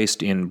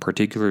Christ, and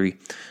particularly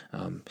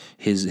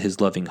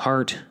his loving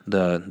heart,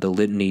 the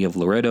litany of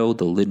Loretto,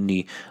 the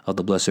litany of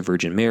the Blessed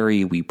Virgin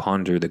Mary. We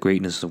ponder the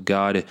greatness of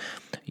God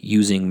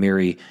using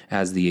Mary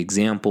as the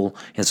example.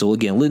 And so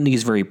again, litany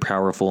is very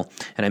powerful.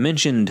 And I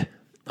mentioned,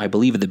 I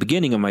believe at the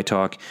beginning of my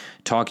talk,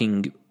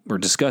 talking or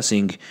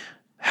discussing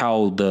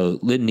how the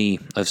litany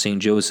of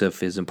St.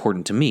 Joseph is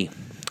important to me.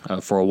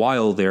 For a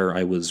while there,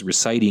 I was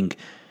reciting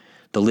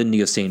the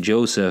Litany of St.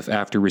 Joseph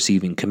after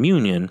receiving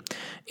communion.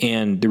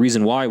 And the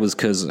reason why was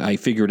because I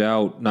figured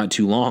out not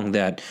too long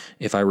that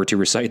if I were to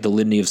recite the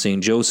Litany of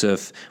St.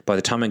 Joseph, by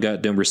the time I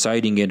got done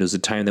reciting it, it was the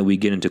time that we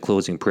get into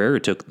closing prayer.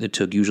 It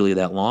took usually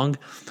that long.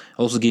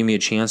 Also gave me a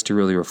chance to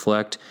really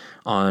reflect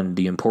on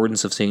the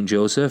importance of St.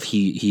 Joseph.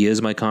 He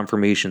is my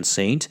confirmation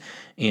saint,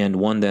 and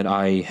one that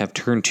I have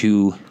turned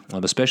to,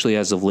 especially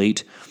as of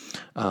late,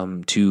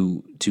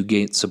 to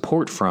gain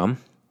support from.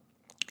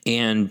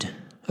 And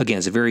again,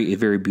 it's a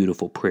very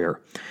beautiful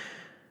prayer.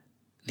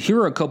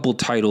 Here are a couple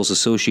titles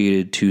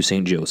associated to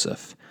St.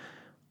 Joseph: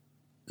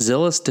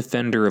 Zealous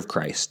Defender of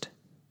Christ,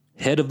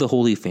 Head of the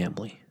Holy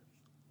Family,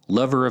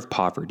 Lover of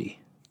Poverty,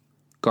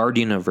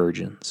 Guardian of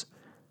Virgins,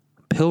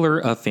 Pillar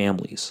of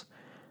Families,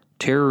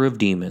 Terror of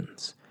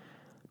Demons,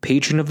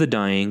 Patron of the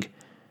Dying,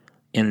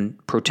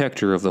 and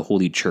Protector of the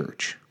Holy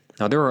Church.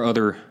 Now, there are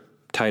other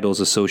titles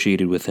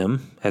associated with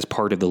him as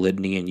part of the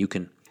litany, and you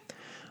can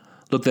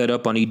look that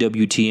up on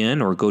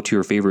EWTN or go to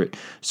your favorite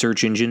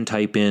search engine,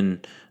 type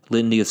in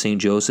Litany of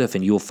St. Joseph,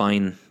 and you'll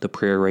find the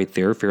prayer right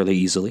there fairly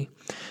easily.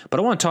 But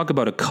I want to talk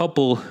about a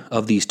couple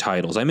of these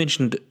titles. I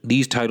mentioned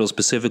these titles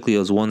specifically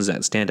as ones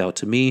that stand out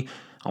to me.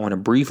 I want to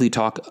briefly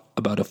talk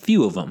about a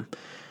few of them,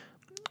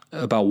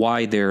 about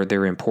why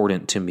they're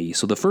important to me.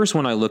 So the first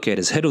one I look at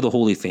is Head of the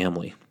Holy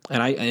Family.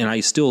 And I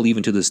still,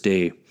 even to this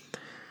day,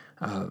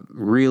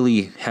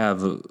 really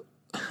have...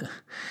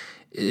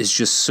 It's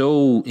just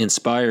so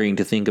inspiring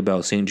to think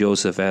about St.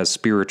 Joseph as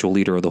spiritual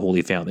leader of the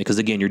Holy Family. Because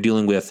again, you're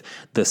dealing with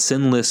the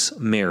sinless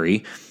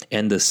Mary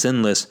and the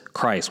sinless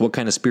Christ. What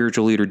kind of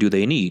spiritual leader do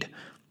they need?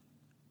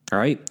 All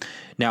right.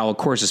 Now, of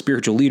course, a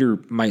spiritual leader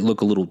might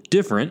look a little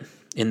different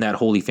in that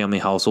Holy Family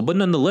household. But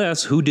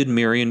nonetheless, who did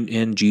Mary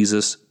and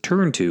Jesus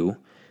turn to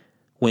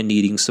when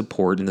needing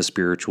support in the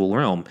spiritual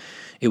realm?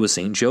 It was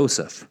St.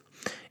 Joseph.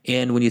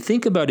 And when you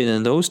think about it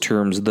in those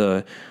terms,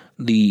 the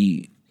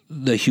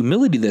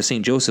humility that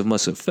St. Joseph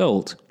must have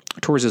felt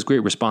towards this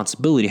great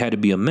responsibility had to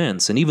be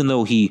immense. And even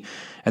though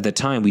at the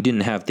time, we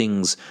didn't have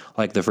things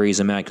like the phrase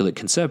Immaculate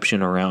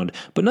Conception around,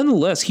 but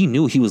nonetheless, he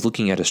knew he was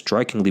looking at a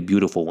strikingly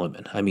beautiful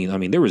woman. I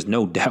mean, there was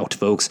no doubt,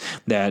 folks,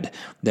 that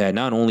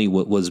not only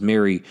was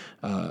Mary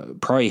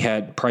probably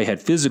had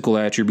physical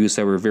attributes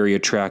that were very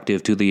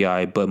attractive to the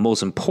eye, but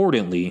most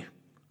importantly,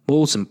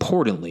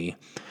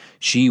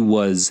 she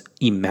was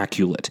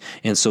immaculate.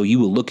 And so you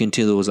will look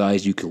into those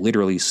eyes, you could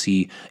literally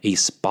see a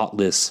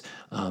spotless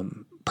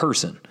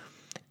person.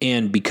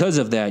 And because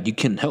of that, you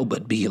can't help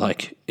but be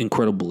like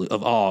incredibly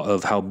of awe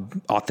of how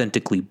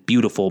authentically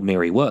beautiful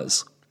Mary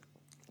was.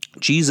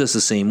 Jesus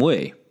the same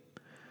way.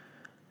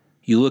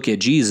 You look at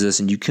Jesus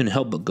and you couldn't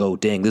help but go,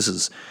 dang, this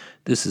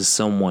is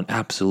someone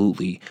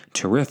absolutely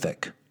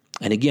terrific.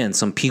 And again,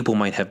 some people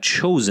might have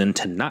chosen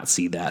to not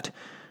see that.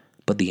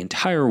 But the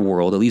entire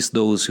world, at least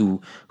those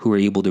who are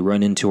able to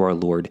run into our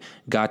Lord,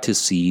 got to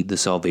see the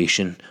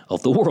salvation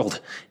of the world.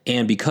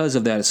 And because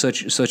of that,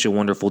 it's such a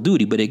wonderful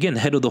duty. But again,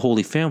 head of the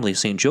Holy Family,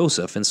 St.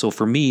 Joseph. And so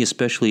for me,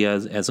 especially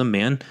as a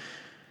man,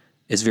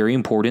 it's very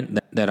important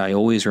that I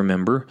always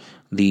remember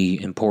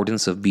the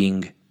importance of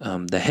being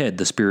the head,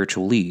 the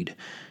spiritual lead.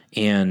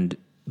 And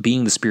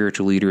being the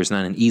spiritual leader is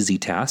not an easy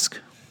task,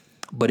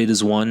 but it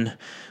is one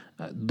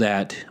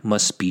that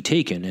must be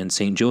taken. And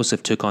St.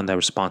 Joseph took on that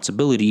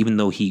responsibility, even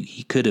though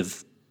he could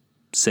have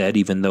said,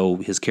 even though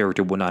his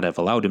character would not have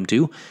allowed him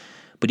to,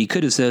 but he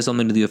could have said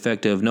something to the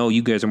effect of, no,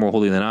 you guys are more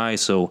holy than I,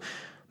 so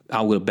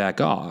I will back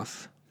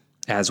off,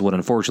 as what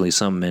unfortunately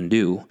some men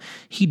do.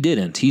 He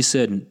didn't. He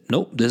said,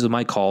 nope, this is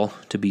my call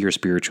to be your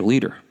spiritual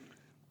leader.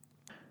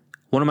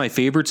 One of my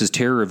favorites is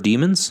Terror of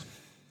Demons.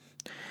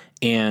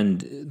 And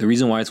the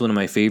reason why it's one of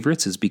my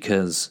favorites is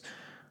because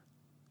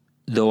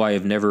though I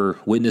have never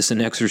witnessed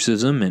an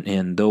exorcism,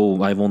 and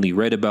though I've only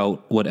read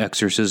about what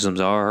exorcisms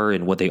are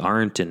and what they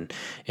aren't, and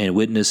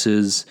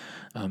witnesses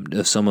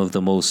of some of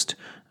the most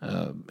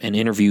and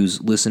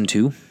interviews listened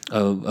to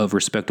of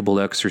respectable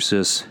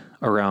exorcists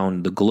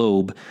around the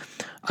globe,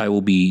 I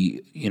will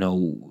be,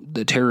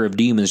 the terror of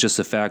demons, just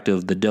the fact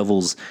of the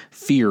devil's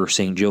fear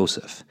St.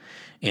 Joseph.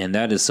 And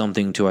that is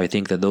something I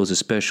think that those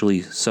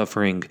especially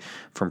suffering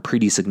from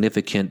pretty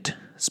significant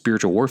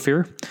spiritual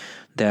warfare,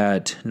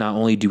 that not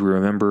only do we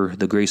remember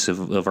the grace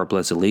of our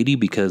Blessed Lady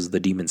because the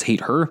demons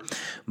hate her,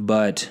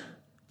 but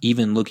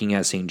even looking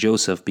at St.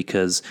 Joseph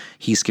because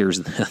he scares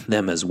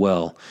them as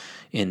well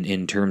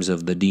in terms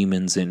of the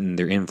demons and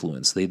their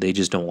influence. They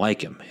just don't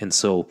like him. And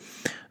so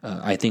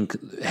I think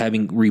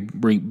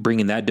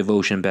bringing that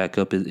devotion back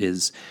up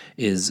is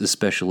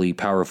especially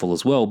powerful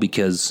as well,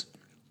 because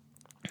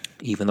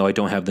even though I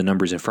don't have the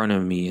numbers in front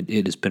of me,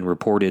 it has been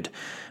reported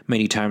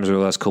many times over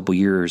the last couple of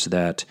years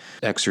that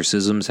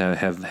exorcisms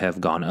have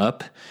gone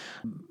up.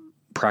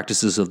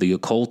 Practices of the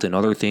occult and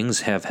other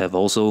things have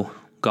also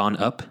gone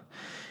up.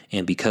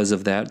 And because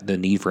of that, the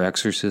need for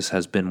exorcists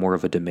has been more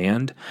of a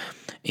demand.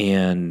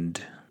 And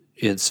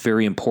it's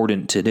very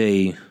important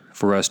today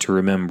for us to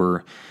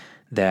remember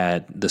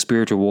that the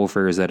spiritual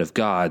warfare is that of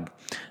God,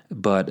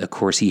 but of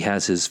course he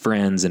has his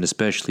friends, and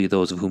especially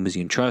those of whom is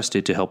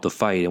entrusted to help the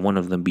fight, and one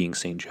of them being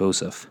St.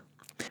 Joseph.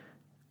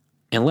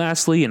 And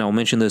lastly, and I'll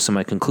mention this in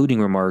my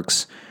concluding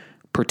remarks,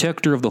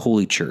 protector of the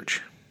Holy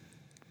Church.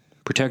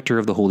 Protector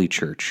of the Holy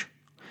Church.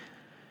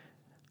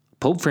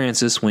 Pope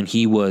Francis, when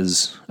he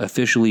was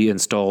officially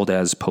installed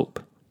as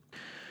Pope,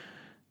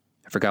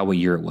 I forgot what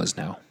year it was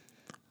now.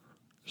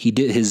 He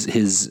did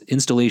his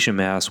installation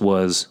mass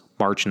was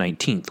March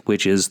 19th,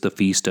 which is the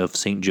feast of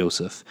St.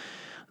 Joseph,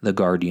 the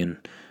guardian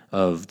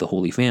of the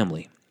Holy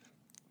Family.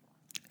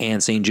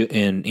 And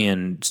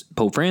and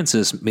Pope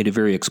Francis made it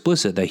very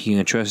explicit that he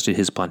entrusted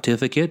his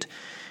pontificate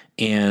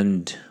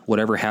and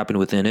whatever happened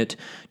within it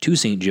to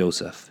St.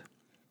 Joseph.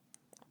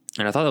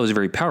 And I thought that was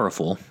very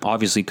powerful,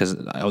 obviously because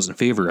I was in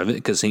favor of it,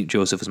 because St.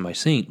 Joseph is my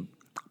saint,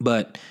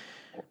 but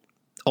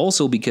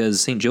also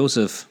because St.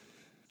 Joseph,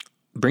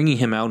 bringing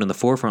him out in the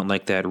forefront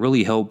like that,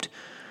 really helped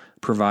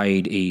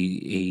provide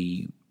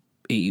a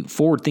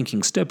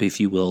forward-thinking step,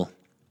 if you will,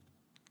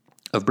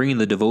 of bringing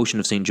the devotion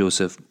of St.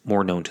 Joseph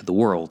more known to the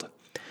world.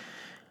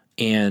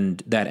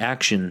 And that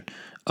action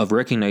of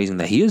recognizing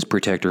that he is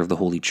protector of the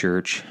Holy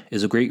Church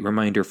is a great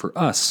reminder for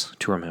us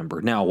to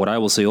remember. Now, what I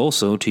will say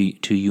also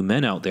to you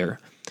men out there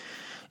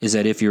is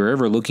that if you're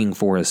ever looking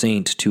for a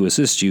saint to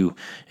assist you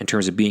in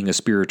terms of being a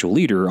spiritual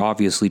leader,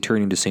 obviously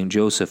turning to St.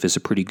 Joseph is a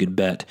pretty good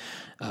bet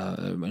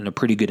and a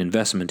pretty good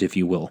investment, if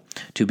you will,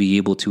 to be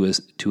able to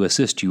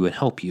assist you and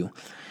help you.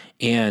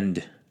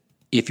 And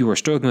if you are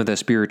struggling with that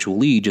spiritual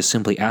lead, just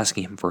simply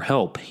asking him for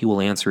help, he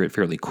will answer it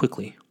fairly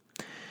quickly.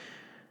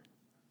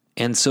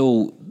 And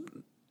so,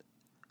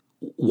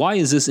 why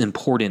is this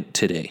important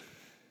today?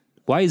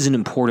 Why is it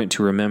important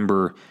to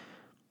remember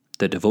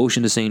the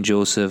devotion to St.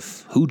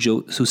 Joseph, who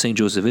St.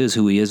 Joseph is,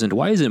 who he isn't?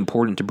 Why is it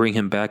important to bring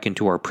him back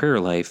into our prayer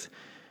life,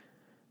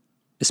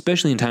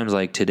 especially in times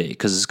like today?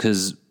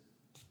 Because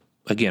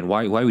again,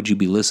 why would you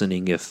be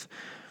listening if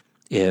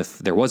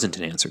there wasn't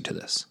an answer to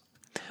this?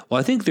 Well,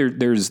 I think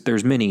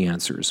there's many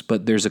answers,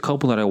 but there's a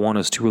couple that I want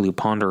us to really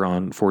ponder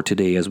on for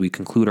today as we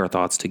conclude our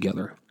thoughts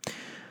together.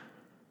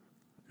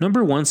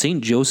 Number one,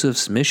 St.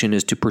 Joseph's mission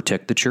is to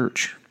protect the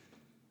church.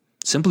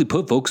 Simply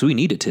put, folks, we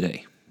need it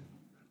today.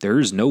 There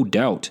is no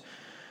doubt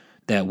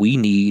that we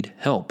need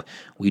help.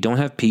 We don't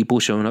have people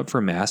showing up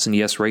for Mass, and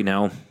yes, right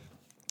now,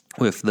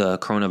 with the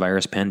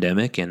coronavirus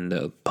pandemic and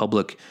the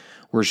public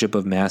worship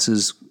of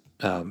Masses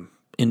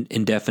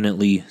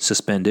indefinitely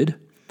suspended,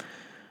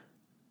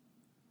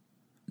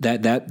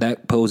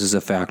 that poses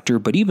a factor.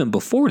 But even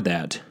before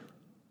that,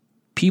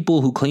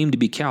 people who claimed to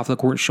be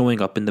Catholic weren't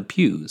showing up in the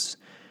pews.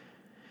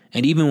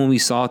 And even when we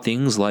saw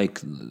things like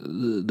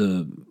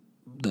the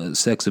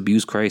sex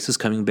abuse crisis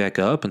coming back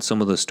up and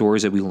some of the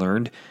stories that we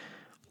learned,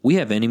 we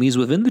have enemies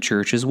within the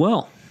church as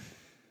well.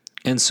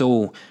 And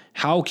so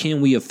how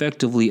can we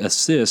effectively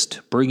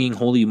assist bringing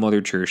Holy Mother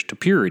Church to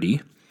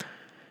purity?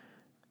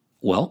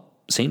 Well,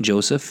 St.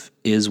 Joseph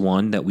is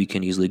one that we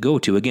can easily go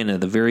to. Again, at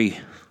the very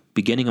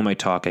beginning of my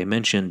talk, I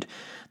mentioned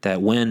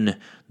that when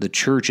the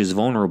church is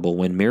vulnerable,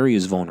 when Mary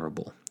is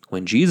vulnerable,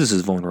 when Jesus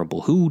is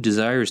vulnerable, who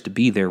desires to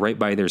be there right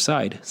by their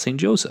side? St.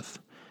 Joseph.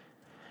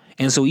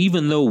 And so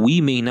even though we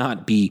may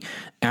not be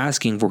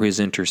asking for his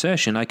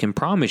intercession, I can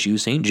promise you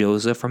St.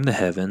 Joseph from the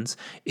heavens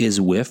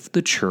is with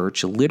the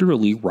church,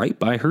 literally right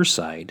by her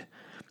side,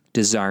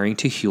 desiring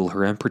to heal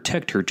her and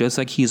protect her, just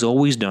like he's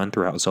always done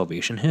throughout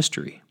salvation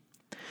history.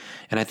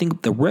 And I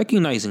think the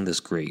recognizing this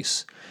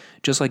grace,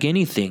 just like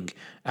anything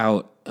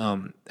out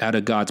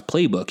of God's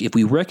playbook, if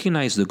we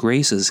recognize the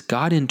graces,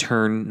 God in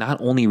turn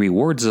not only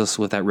rewards us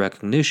with that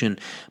recognition,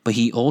 but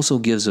he also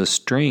gives us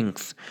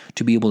strength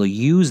to be able to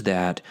use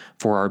that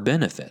for our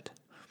benefit.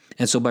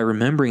 And so by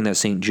remembering that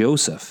St.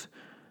 Joseph,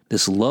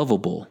 this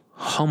lovable,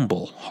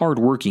 humble,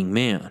 hardworking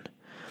man,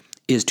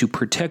 is to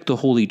protect the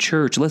Holy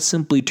Church, let's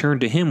simply turn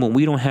to him when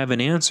we don't have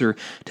an answer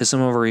to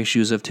some of our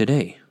issues of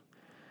today.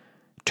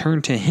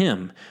 Turn to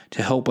him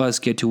to help us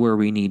get to where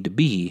we need to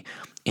be.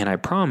 And I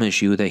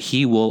promise you that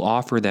he will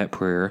offer that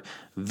prayer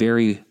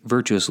very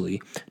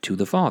virtuously to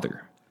the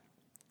Father.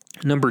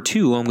 Number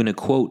two, I'm going to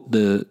quote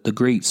the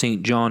great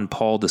St. John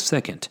Paul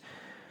II.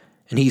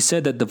 And he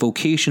said that the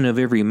vocation of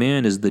every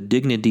man is the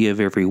dignity of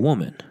every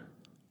woman.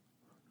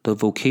 The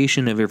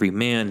vocation of every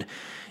man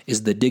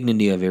is the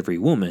dignity of every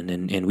woman.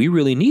 And we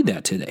really need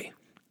that today.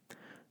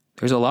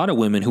 There's a lot of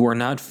women who are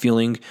not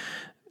feeling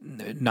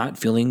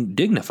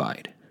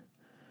dignified.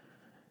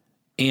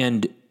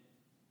 And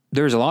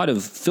there's a lot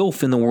of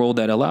filth in the world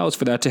that allows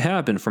for that to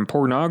happen, from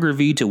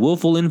pornography to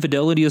willful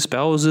infidelity of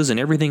spouses and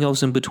everything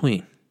else in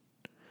between.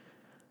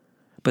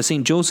 But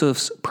St.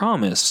 Joseph's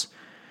promise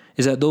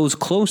is that those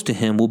close to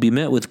him will be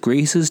met with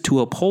graces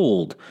to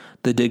uphold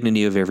the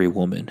dignity of every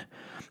woman,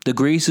 the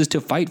graces to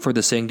fight for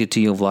the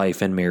sanctity of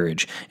life and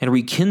marriage, and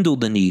rekindle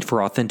the need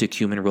for authentic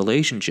human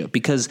relationship,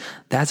 because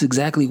that's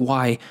exactly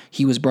why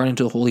he was brought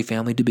into the Holy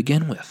Family to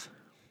begin with.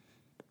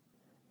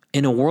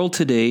 In a world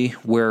today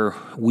where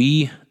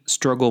we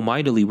struggle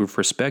mightily with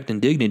respect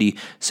and dignity,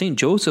 St.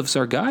 Joseph's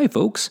our guy,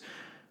 folks.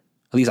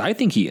 At least I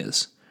think he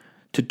is.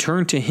 To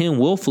turn to him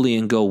willfully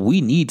and go, we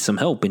need some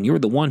help, and you're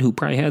the one who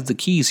probably has the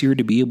keys here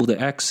to be able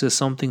to access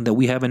something that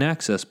we haven't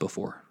accessed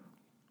before.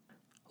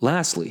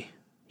 Lastly,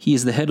 he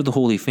is the head of the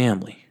Holy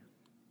Family.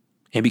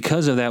 And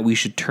because of that, we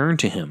should turn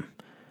to him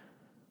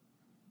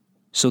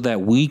so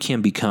that we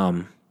can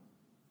become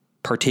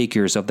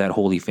partakers of that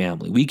holy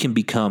family. We can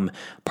become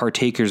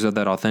partakers of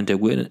that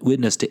authentic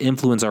witness to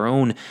influence our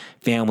own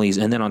families,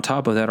 and then on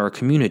top of that, our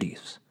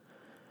communities.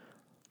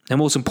 And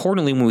most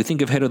importantly, when we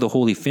think of head of the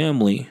Holy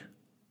Family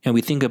and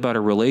we think about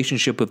a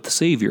relationship with the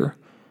Savior,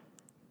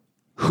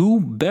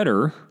 who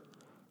better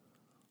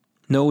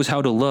knows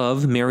how to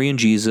love Mary and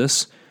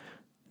Jesus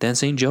than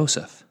St.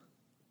 Joseph?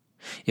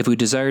 If we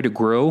desire to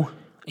grow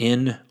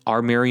in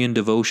our Marian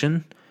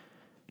devotion,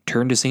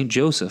 turn to St.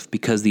 Joseph,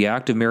 because the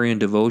act of Marian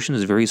devotion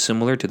is very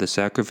similar to the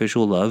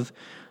sacrificial love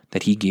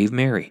that he gave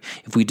Mary.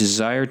 If we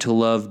desire to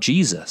love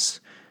Jesus,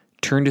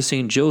 turn to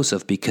St.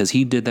 Joseph, because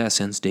he did that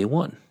since day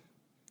one.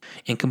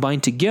 And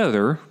combined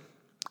together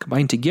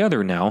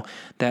now,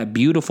 that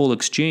beautiful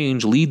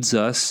exchange leads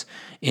us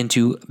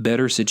into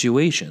better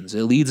situations.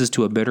 It leads us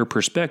to a better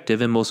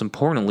perspective, and most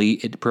importantly,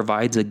 it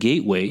provides a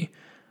gateway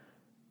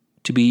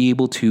to be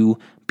able to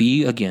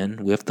be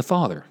again with the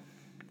Father.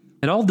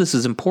 And all of this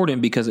is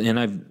important because, and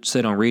I've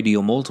said on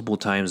radio multiple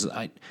times,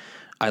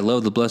 I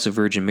love the Blessed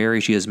Virgin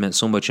Mary. She has meant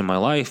so much in my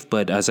life.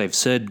 But as I've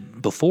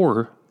said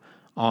before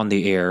on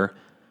the air,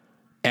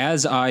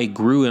 as I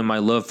grew in my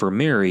love for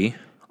Mary,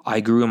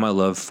 I grew in my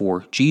love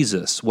for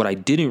Jesus. What I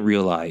didn't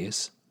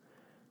realize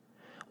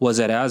was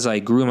that as I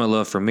grew in my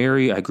love for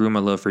Mary, I grew in my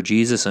love for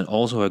Jesus, and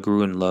also I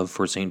grew in love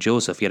for St.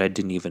 Joseph, yet I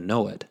didn't even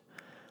know it.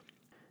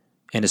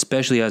 And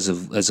especially as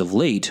of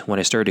late, when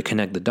I started to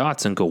connect the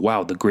dots and go,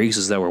 wow, the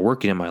graces that were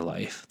working in my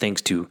life,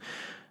 thanks to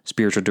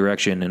spiritual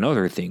direction and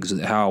other things,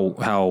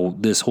 how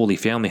this Holy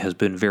Family has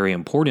been very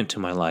important to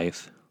my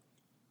life,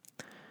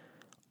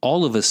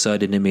 all of a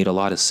sudden it made a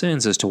lot of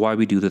sense as to why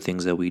we do the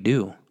things that we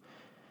do.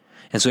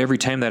 And so every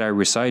time that I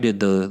recited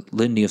the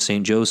Litany of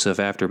St. Joseph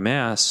after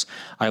Mass,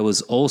 I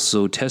was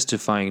also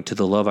testifying to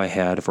the love I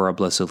had for our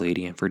Blessed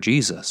Lady and for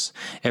Jesus.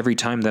 Every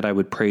time that I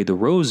would pray the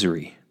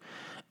Rosary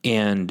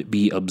and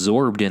be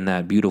absorbed in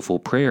that beautiful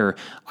prayer,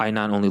 I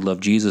not only love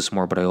Jesus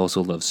more, but I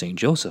also love St.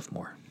 Joseph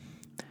more.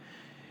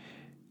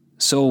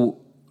 So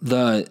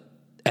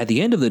at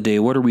the end of the day,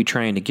 what are we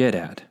trying to get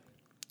at?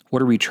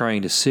 What are we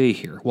trying to say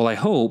here? Well, I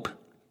hope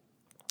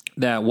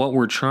that what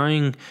we're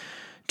trying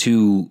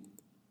to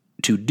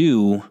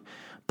do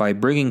by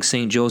bringing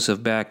St.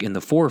 Joseph back in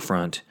the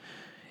forefront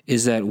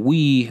is that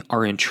we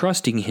are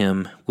entrusting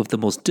him with the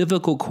most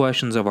difficult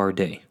questions of our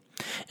day.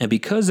 And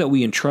because that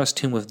we entrust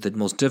him with the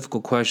most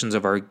difficult questions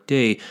of our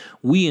day,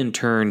 we in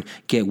turn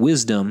get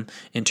wisdom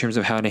in terms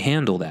of how to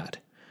handle that.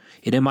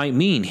 And it might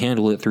mean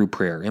handle it through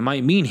prayer. It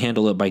might mean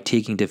handle it by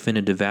taking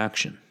definitive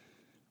action,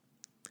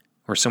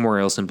 or somewhere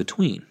else in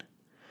between.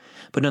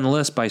 But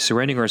nonetheless, by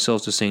surrendering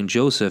ourselves to St.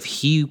 Joseph,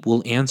 he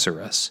will answer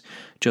us,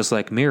 just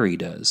like Mary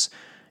does,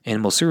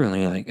 and most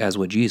certainly as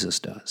what Jesus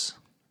does.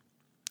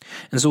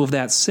 And so with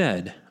that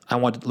said, I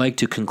would like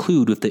to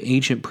conclude with the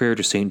ancient prayer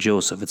to St.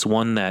 Joseph. It's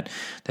one that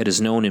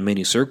is known in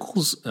many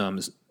circles,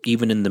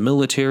 even in the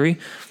military.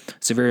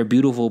 It's a very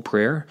beautiful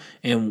prayer,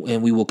 and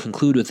we will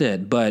conclude with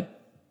it.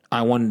 But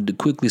I wanted to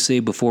quickly say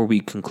before we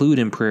conclude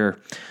in prayer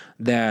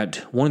that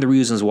one of the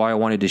reasons why I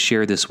wanted to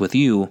share this with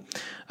you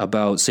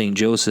about St.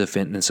 Joseph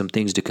and some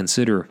things to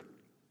consider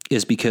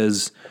is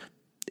because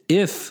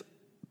if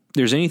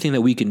there's anything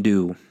that we can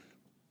do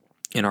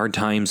in our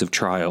times of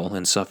trial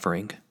and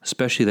suffering,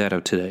 especially that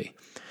of today,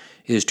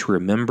 is to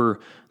remember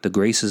the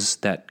graces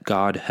that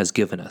God has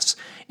given us.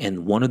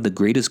 And one of the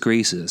greatest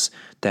graces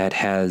that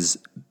has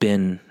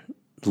been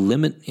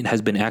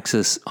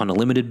accessed on a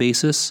limited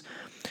basis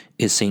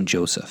is St.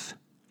 Joseph.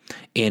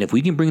 And if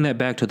we can bring that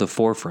back to the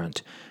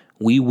forefront,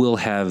 we will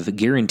have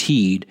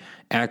guaranteed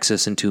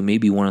access into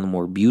maybe one of the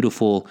more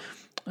beautiful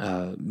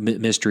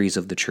mysteries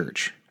of the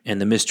Church.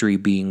 And the mystery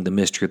being the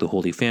mystery of the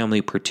Holy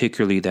Family,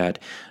 particularly that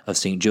of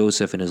St.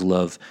 Joseph and his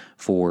love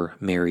for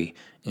Mary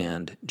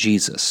and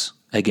Jesus.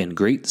 Again,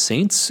 great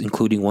saints,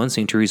 including one,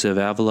 St. Teresa of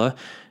Avila,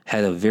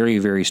 had a very,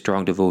 very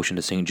strong devotion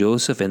to St.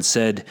 Joseph and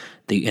said,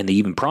 they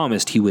even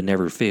promised he would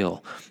never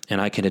fail.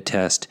 And I can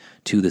attest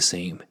to the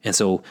same. And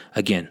so,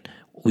 again,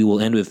 we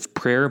will end with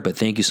prayer, but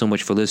thank you so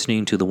much for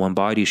listening to the One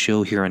Body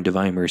Show here on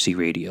Divine Mercy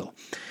Radio.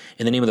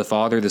 In the name of the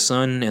Father, the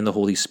Son, and the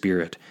Holy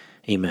Spirit,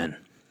 amen.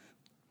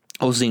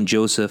 O St.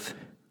 Joseph,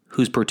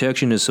 whose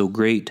protection is so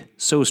great,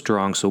 so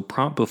strong, so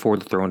prompt before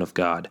the throne of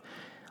God,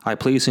 I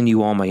place in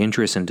you all my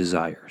interests and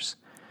desires.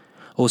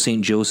 O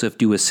St. Joseph,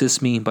 do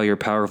assist me by your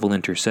powerful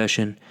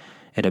intercession,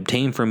 and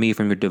obtain for me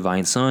from your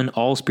divine Son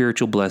all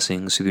spiritual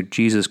blessings through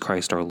Jesus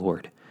Christ our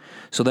Lord,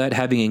 so that,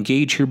 having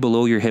engaged here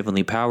below your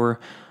heavenly power,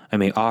 I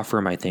may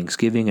offer my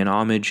thanksgiving and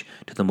homage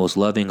to the most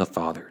loving of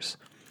fathers.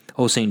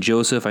 O St.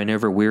 Joseph, I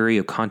never weary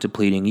of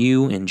contemplating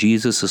you and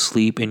Jesus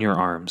asleep in your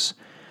arms.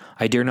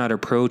 I dare not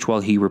approach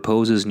while he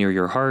reposes near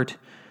your heart.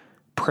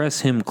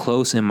 Press him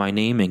close in my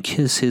name and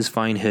kiss his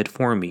fine head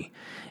for me,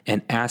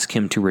 and ask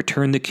him to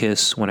return the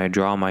kiss when I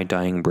draw my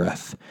dying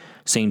breath.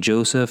 St.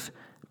 Joseph,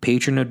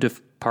 patron of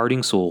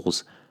departing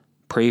souls,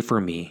 pray for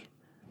me.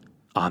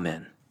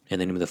 Amen. In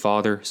the name of the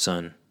Father,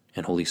 Son,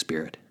 and Holy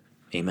Spirit.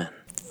 Amen.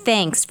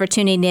 Thanks for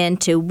tuning in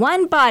to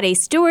One Body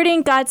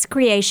Stewarding God's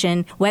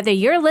Creation. Whether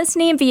you're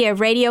listening via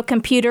radio,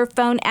 computer,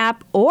 phone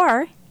app,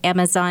 or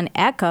Amazon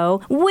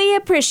Echo, we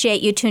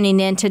appreciate you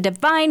tuning in to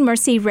Divine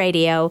Mercy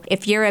Radio.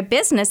 If you're a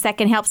business that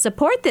can help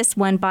support this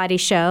One Body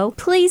show,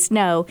 please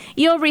know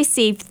you'll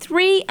receive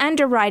 3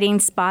 underwriting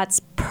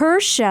spots per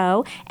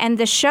show, and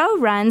the show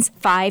runs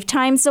 5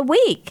 times a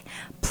week.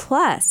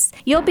 Plus,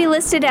 you'll be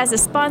listed as a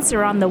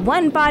sponsor on the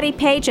One Body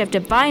page of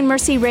Divine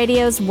Mercy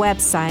Radio's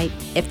website.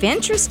 If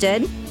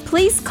interested,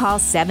 please call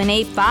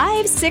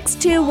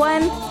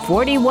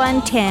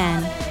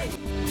 785-621-4110.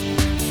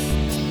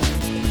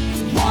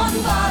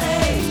 One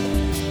body,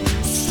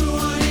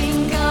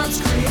 stewarding God's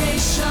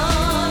creation.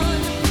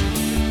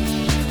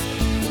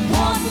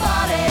 One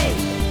body,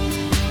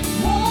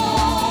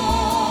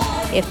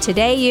 one. If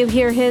today you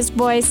hear His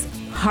voice,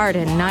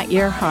 harden not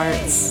your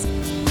hearts.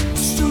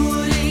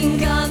 Stewarding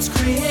God's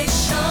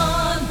creation.